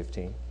not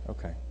 8:15.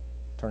 Okay,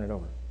 turn it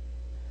over.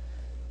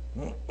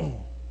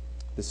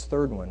 This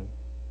third one,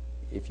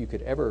 if you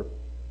could ever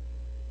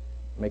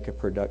make a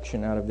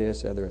production out of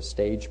this, either a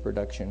stage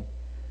production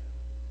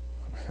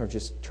or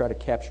just try to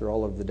capture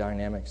all of the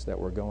dynamics that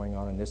were going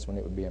on in this one,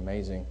 it would be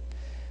amazing.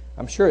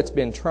 I'm sure it's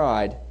been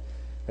tried.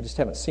 I just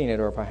haven't seen it,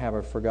 or if I have,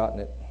 I've forgotten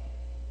it.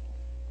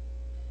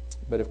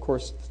 But of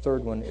course, the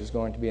third one is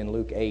going to be in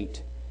Luke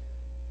 8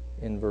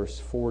 in verse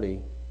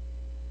 40,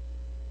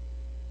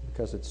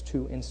 because it's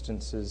 2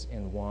 instances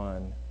in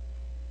one.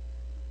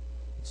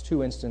 It's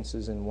 2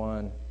 instances in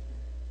one,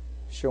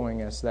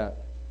 showing us that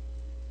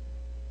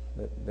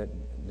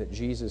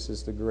Jesus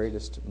is the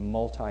greatest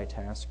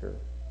multitasker.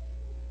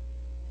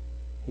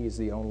 He is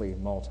the only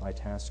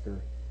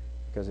multitasker,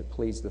 because it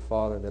pleased the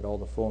Father that all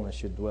the fullness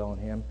should dwell in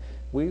Him.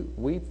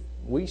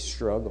 We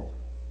struggle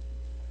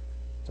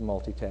to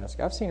multitask.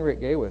 I've seen Rick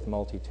Gayworth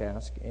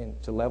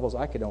multitask to levels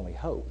I could only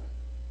hope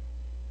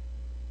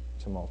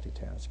to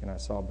multitask. And I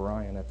saw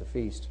Brian at the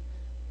feast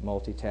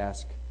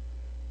multitask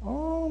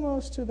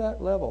almost to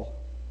that level.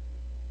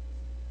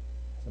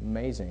 It's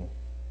amazing.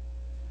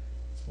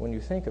 When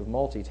you think of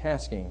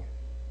multitasking,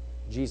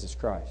 Jesus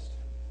Christ.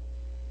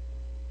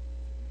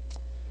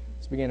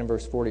 Let's begin in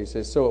verse 40. It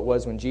says, So it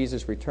was when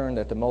Jesus returned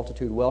that the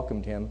multitude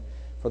welcomed him,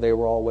 for they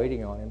were all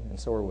waiting on him, and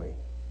so are we.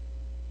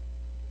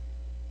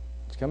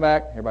 Let's come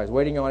back. Everybody's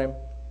waiting on him.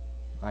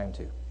 I am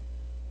too.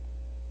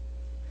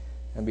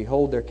 And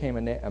behold, there came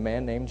a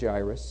man named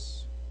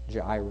Jairus,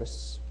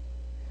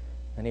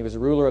 and he was a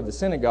ruler of the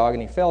synagogue,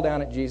 and he fell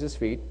down at Jesus'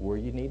 feet, where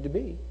you need to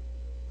be.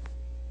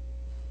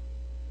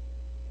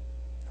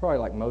 Probably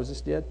like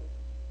Moses did,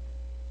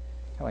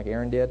 kind of like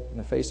Aaron did in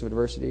the face of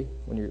adversity,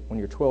 when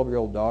your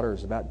 12-year-old daughter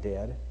is about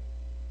dead.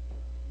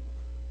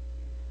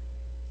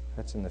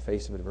 That's in the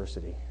face of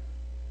adversity.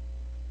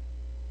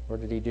 What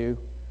did he do?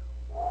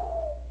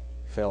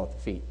 He fell at the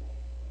feet.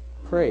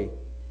 Pray.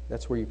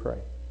 That's where you pray.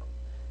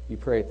 You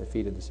pray at the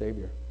feet of the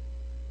Savior.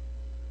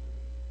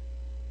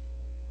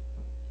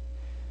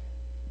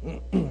 He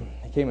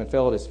came and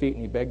fell at his feet,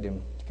 and he begged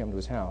him to come to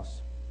his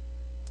house.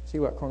 See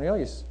what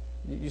Cornelius,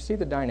 you see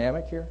the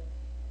dynamic here?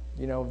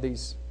 You know,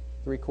 these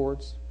 3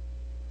 chords?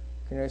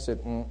 Cornelius said,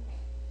 You're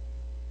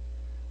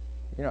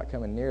not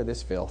coming near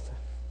this filth.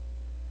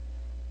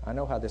 I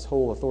know how this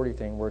whole authority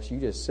thing works. You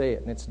just say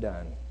it and it's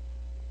done.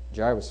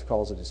 Jairus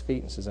calls at his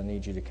feet and says, I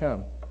need you to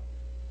come.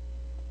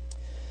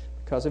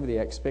 Because of the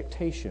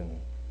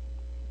expectation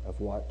of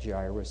what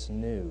Jairus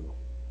knew.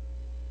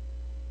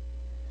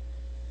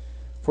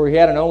 For he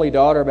had an only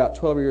daughter about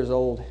 12 years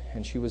old,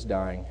 and she was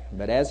dying.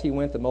 But as he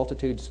went, the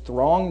multitudes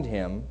thronged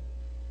him.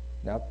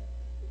 Now,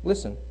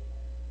 listen.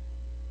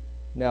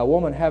 Now, a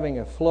woman having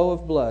a flow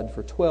of blood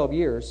for 12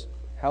 years,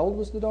 how old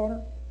was the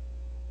daughter?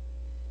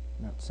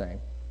 Not the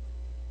same.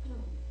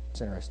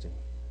 It's interesting.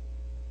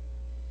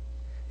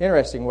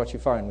 Interesting what you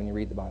find when you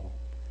read the Bible.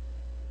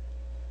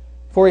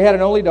 For he had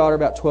an only daughter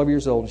about 12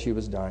 years old, and she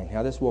was dying.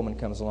 Now, this woman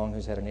comes along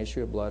who's had an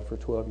issue of blood for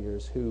 12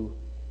 years, who,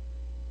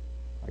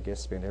 I guess,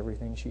 spent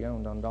everything she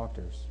owned on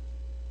doctors.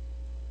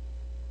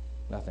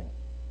 Nothing.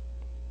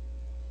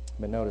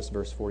 But notice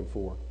verse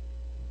 44.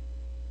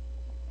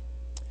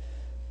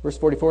 Verse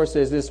 44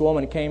 says, this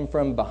woman came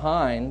from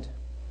behind.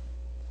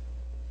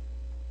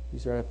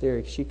 He's right up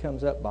there. She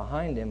comes up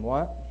behind him.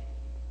 What?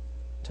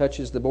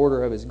 touches the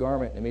border of his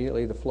garment, and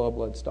immediately the flow of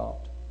blood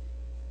stopped.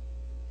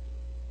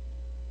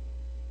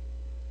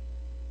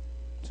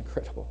 It's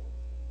incredible.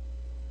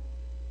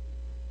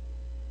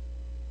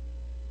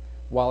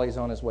 While he's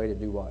on his way to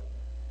do what?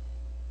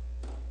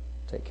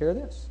 Take care of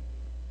this.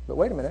 But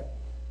wait a minute.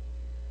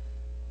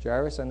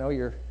 Jairus, I know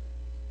you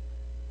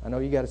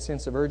got a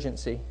sense of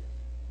urgency.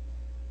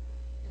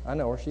 I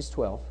know her. She's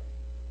 12.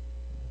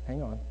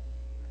 Hang on.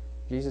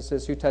 Jesus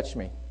says, who touched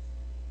me?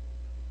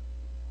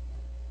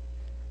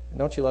 And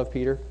don't you love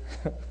Peter?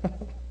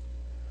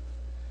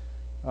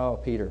 Oh,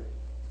 Peter.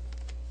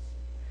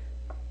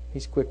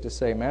 He's quick to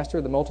say,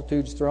 Master, the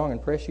multitudes throng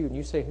and press you, and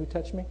you say, who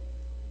touched me?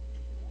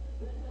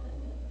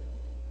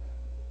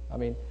 I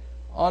mean,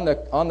 on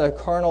the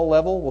carnal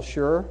level, well,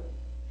 sure.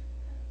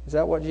 Is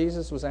that what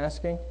Jesus was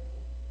asking?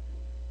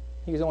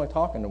 He was only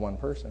talking to one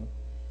person.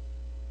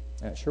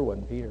 And it sure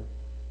wasn't Peter.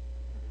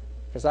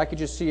 Because I could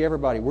just see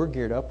everybody, we're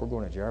geared up, we're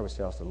going to Jairus'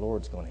 house, the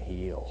Lord's going to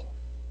heal.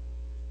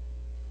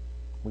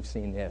 We've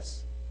seen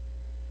this.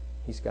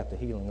 He's got the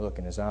healing look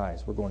in his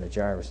eyes. We're going to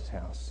Jairus'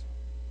 house.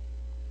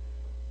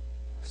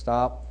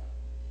 Stop.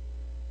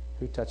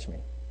 Who touched me?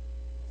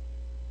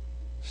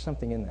 There's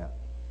something in that.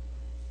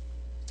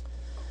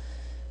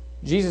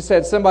 Jesus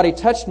said, somebody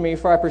touched me,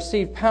 for I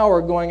perceived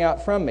power going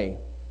out from me.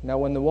 Now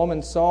when the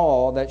woman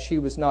saw that she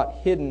was not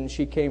hidden,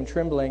 she came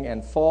trembling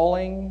and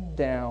falling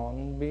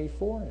down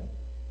before him.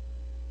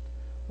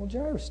 Well,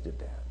 Jairus did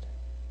that.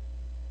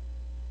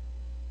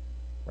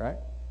 Right?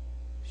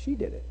 She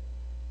did it.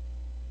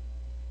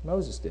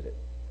 Moses did it.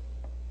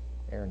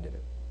 Aaron did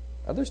it.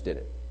 Others did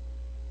it.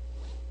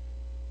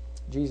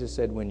 Jesus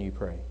said, when you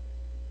pray.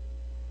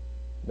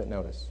 But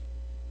notice,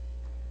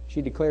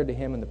 she declared to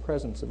him in the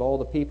presence of all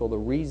the people the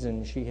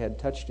reason she had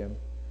touched him,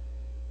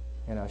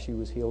 and how she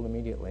was healed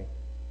immediately.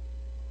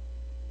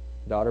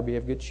 Daughter, be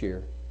of good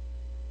cheer.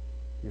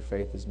 Your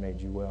faith has made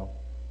you well.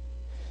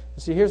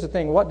 See, here's the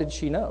thing. What did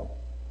she know?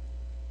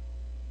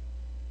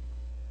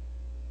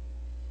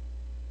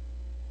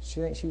 She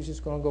think she was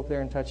just going to go up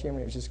there and touch him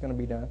and it was just going to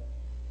be done?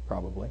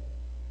 Probably.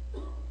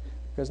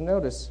 Because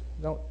notice,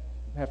 don't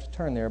have to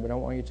turn there, but I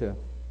want you to,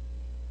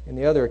 in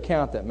the other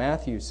account that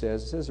Matthew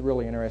says, this is a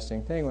really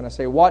interesting thing. When I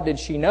say, what did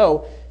she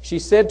know? She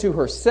said to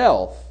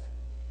herself,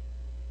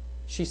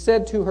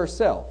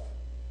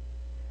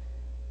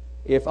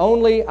 if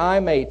only I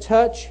may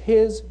touch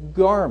his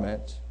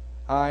garment,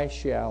 I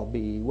shall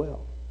be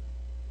well.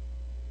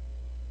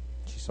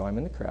 She saw him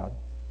in the crowd,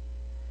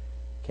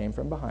 came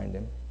from behind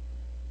him,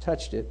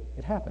 touched it.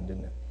 It happened,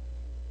 didn't it?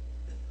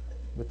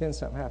 But then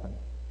something happened.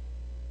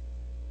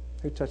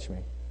 Who touched me?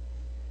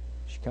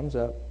 She comes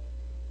up,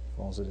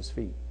 falls at his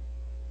feet.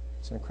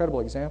 It's an incredible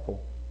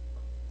example.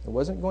 It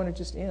wasn't going to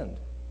just end.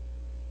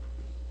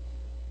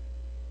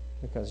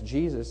 Because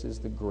Jesus is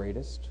the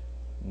greatest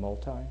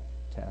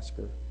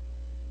multitasker,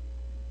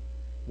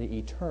 the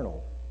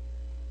eternal,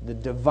 the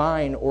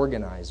divine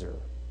organizer.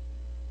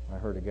 I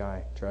heard a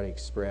guy try to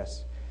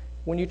express.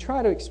 When you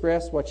try to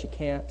express what you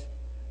can't,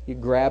 you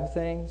grab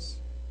things.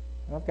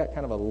 I've got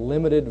kind of a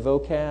limited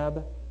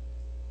vocab,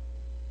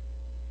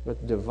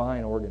 but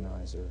divine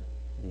organizer,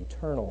 the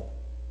eternal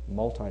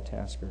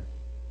multitasker.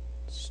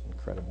 It's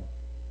incredible.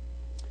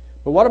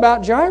 But what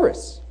about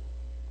Jairus?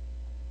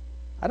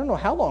 I don't know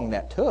how long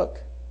that took.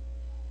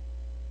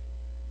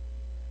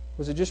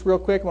 Was it just real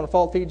quick? I want to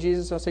fall feed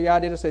Jesus. I'll say, yeah, I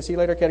did. I'll say, see you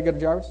later. Okay, I go to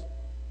Jairus.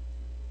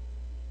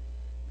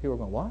 People are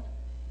going, what?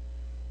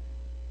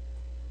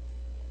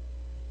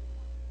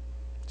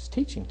 It's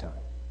teaching time.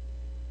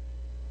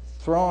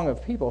 Throng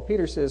of people.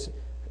 Peter says,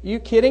 are you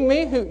kidding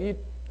me?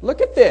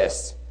 Look at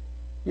this.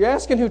 You're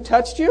asking who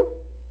touched you?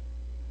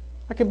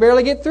 I can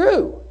barely get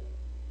through.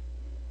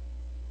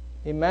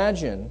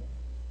 Imagine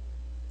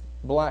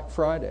Black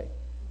Friday.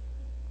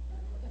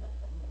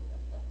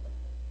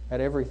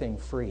 Had everything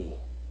free.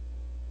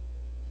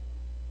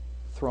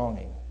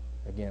 Thronging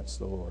against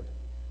the Lord.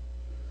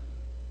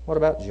 What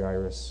about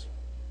Jairus?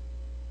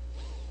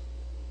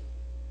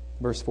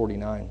 Verse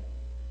 49.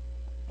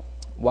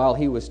 While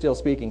he was still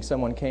speaking,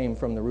 someone came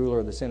from the ruler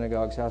of the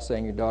synagogue's house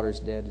saying, your daughter's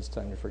dead. It's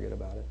time to forget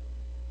about it.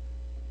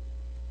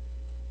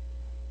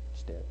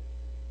 She's dead.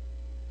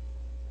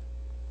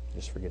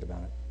 Just forget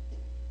about it.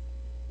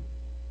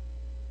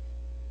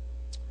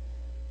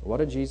 What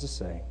did Jesus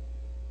say?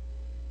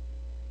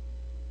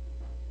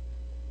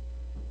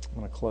 I'm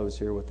going to close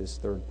here with this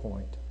third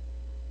point.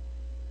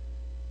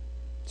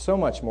 So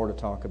much more to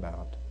talk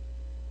about.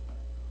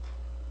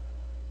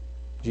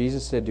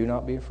 Jesus said, do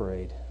not be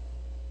afraid.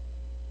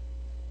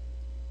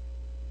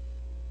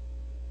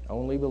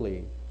 Only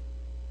believe,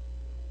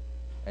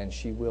 and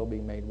she will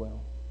be made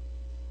well.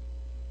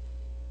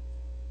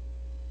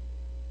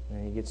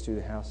 And he gets to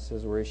the house and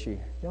says, where is she?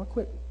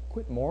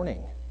 Quit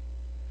mourning.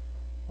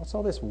 What's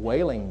all this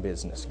wailing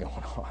business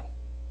going on?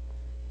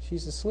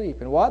 She's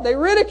asleep. And what? They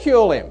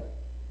ridicule him.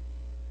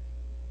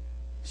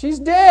 She's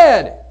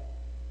dead.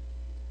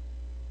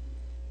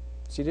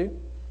 What's he do?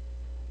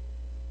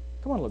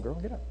 Come on, little girl,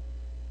 get up.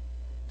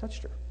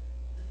 Touched her.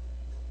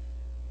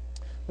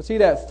 But see,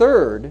 that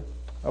third,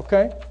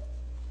 okay?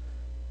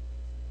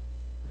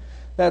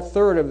 That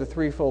third of the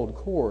threefold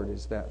cord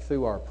is that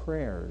through our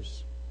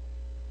prayers,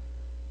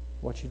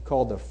 what you'd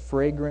call the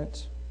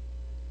fragrant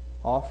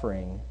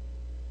offering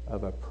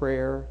of a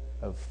prayer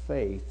of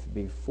faith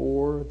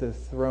before the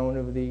throne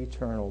of the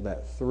eternal,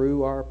 that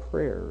through our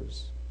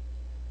prayers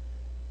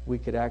we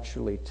could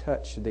actually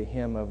touch the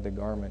hem of the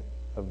garment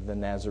of the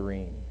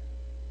Nazarene,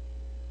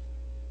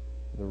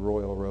 the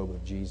royal robe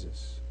of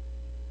Jesus,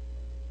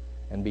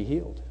 and be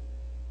healed.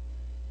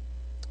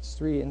 It's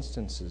 3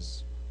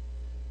 instances.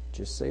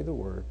 Just say the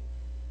word.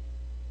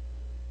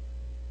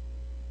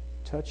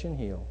 Touch and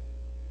heal.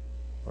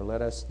 Or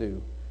let us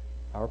do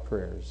our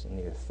prayers in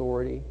the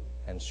authority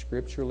and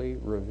scripturally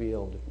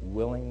revealed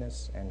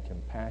willingness and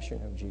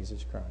compassion of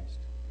Jesus Christ.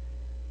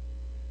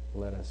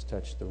 Let us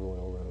touch the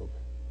royal robe,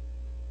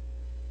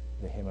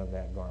 the hem of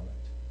that garment,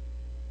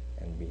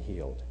 and be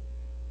healed.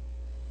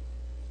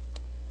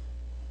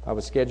 I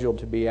was scheduled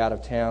to be out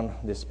of town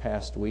this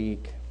past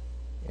week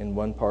in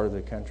one part of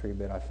the country,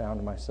 but I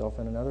found myself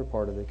in another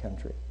part of the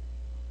country.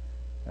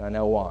 And I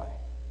know why.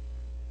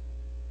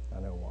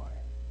 I know why.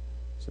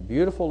 It's a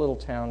beautiful little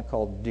town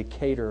called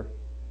Decatur,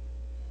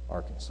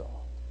 Arkansas.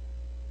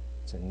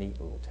 It's a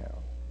neat little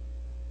town.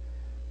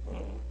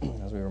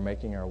 As we were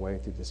making our way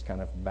through this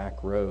kind of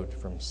back road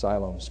from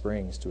Siloam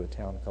Springs to a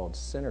town called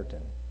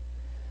Centerton,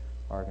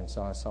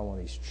 Arkansas, I saw one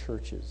of these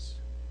churches.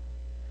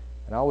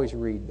 And I always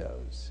read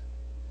those.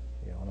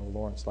 You know, I know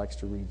Lawrence likes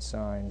to read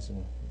signs,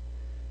 and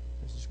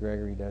Mrs.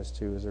 Gregory does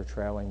too as they're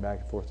traveling back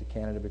and forth to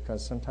Canada,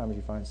 because sometimes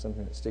you find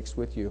something that sticks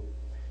with you.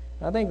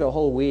 And I think the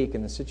whole week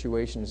and the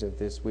situations of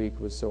this week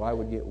was so I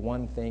would get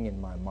one thing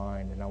in my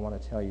mind, and I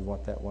want to tell you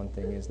what that one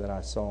thing is that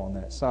I saw on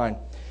that sign.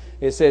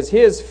 It says,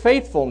 His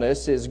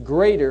faithfulness is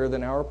greater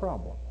than our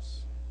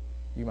problems.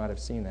 You might have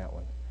seen that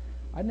one.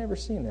 I'd never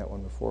seen that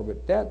one before,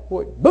 but that,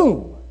 boy,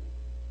 boom!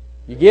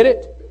 You get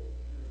it?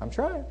 I'm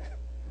trying.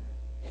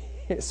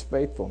 His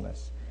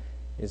faithfulness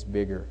is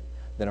bigger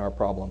than our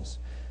problems.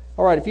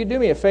 All right, if you do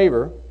me a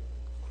favor,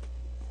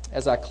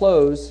 as I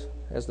close,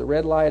 as the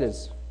red light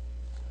is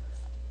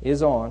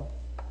on,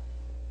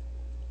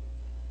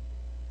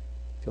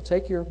 if you'll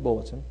take your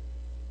bulletin.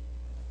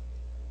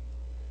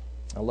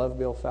 I love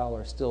Bill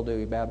Fowler, still do.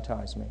 He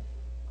baptized me.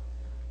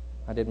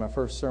 I did my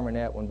first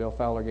sermonette when Bill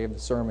Fowler gave the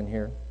sermon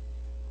here.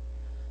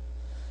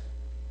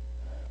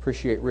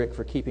 Appreciate Rick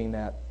for keeping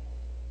that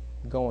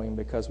going,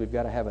 because we've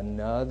got to have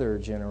another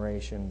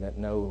generation that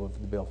know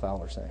of the Bill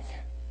Fowler saying.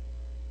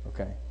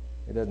 Okay?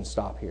 It doesn't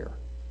stop here.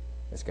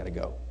 It's got to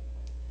go.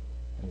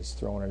 And he's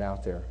throwing it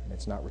out there, and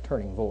it's not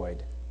returning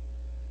void.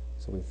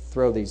 So we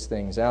throw these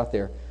things out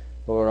there.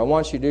 But what I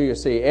want you to do, you'll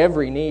see,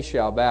 every knee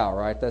shall bow,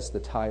 right? That's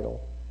the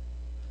title.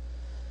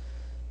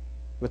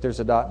 But there's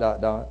a ...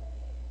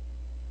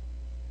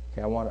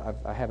 Okay,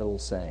 I have a little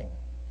saying.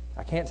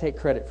 I can't take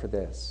credit for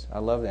this. I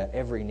love that.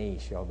 Every knee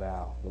shall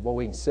bow. But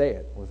we can say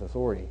it with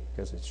authority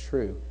because it's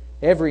true.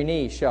 Every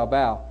knee shall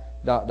bow ...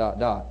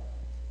 And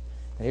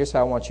here's how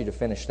I want you to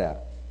finish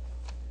that.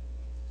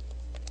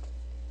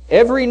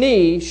 Every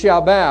knee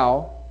shall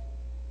bow.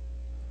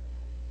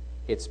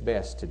 It's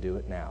best to do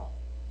it now.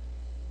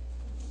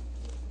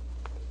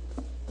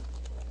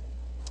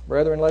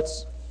 Brethren,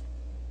 let's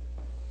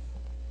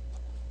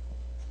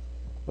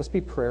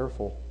be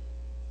prayerful.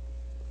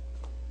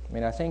 I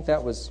mean, I think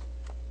that was...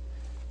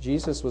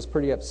 Jesus was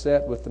pretty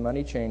upset with the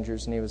money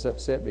changers, and he was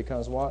upset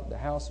because what? The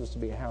house was to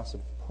be a house of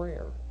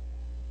prayer.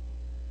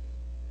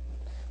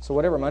 So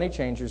whatever money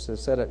changers have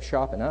set up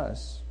shop in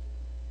us,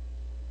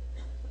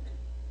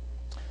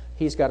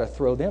 he's got to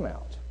throw them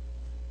out.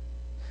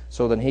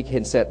 So then he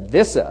can set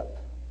this up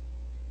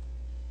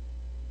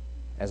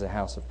as a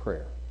house of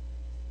prayer.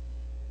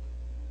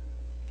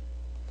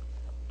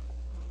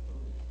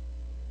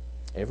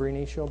 Every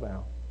knee shall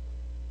bow.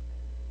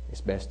 It's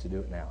best to do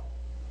it now.